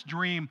helps us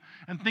dream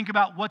and think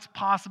about what's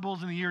possible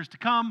in the years to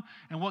come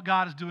and what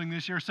God is doing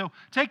this year. So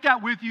take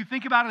that with you.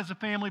 Think about it as a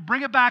family.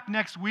 Bring it back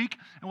next week,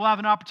 and we'll have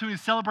an opportunity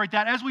to celebrate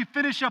that as we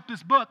finish up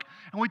this book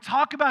and we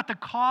talk about the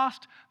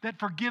cost that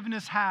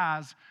forgiveness has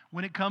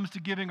when it comes to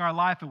giving our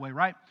life away,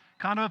 right?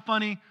 Kind of a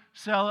funny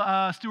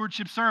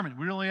stewardship sermon.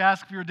 We only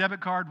ask for your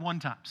debit card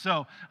one time.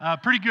 So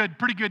pretty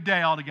good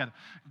day altogether.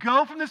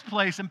 Go from this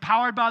place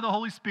empowered by the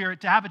Holy Spirit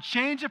to have a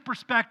change of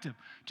perspective,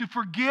 to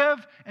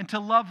forgive and to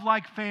love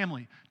like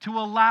family, to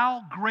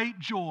allow great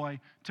joy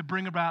to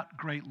bring about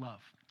great love.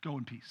 Go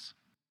in peace.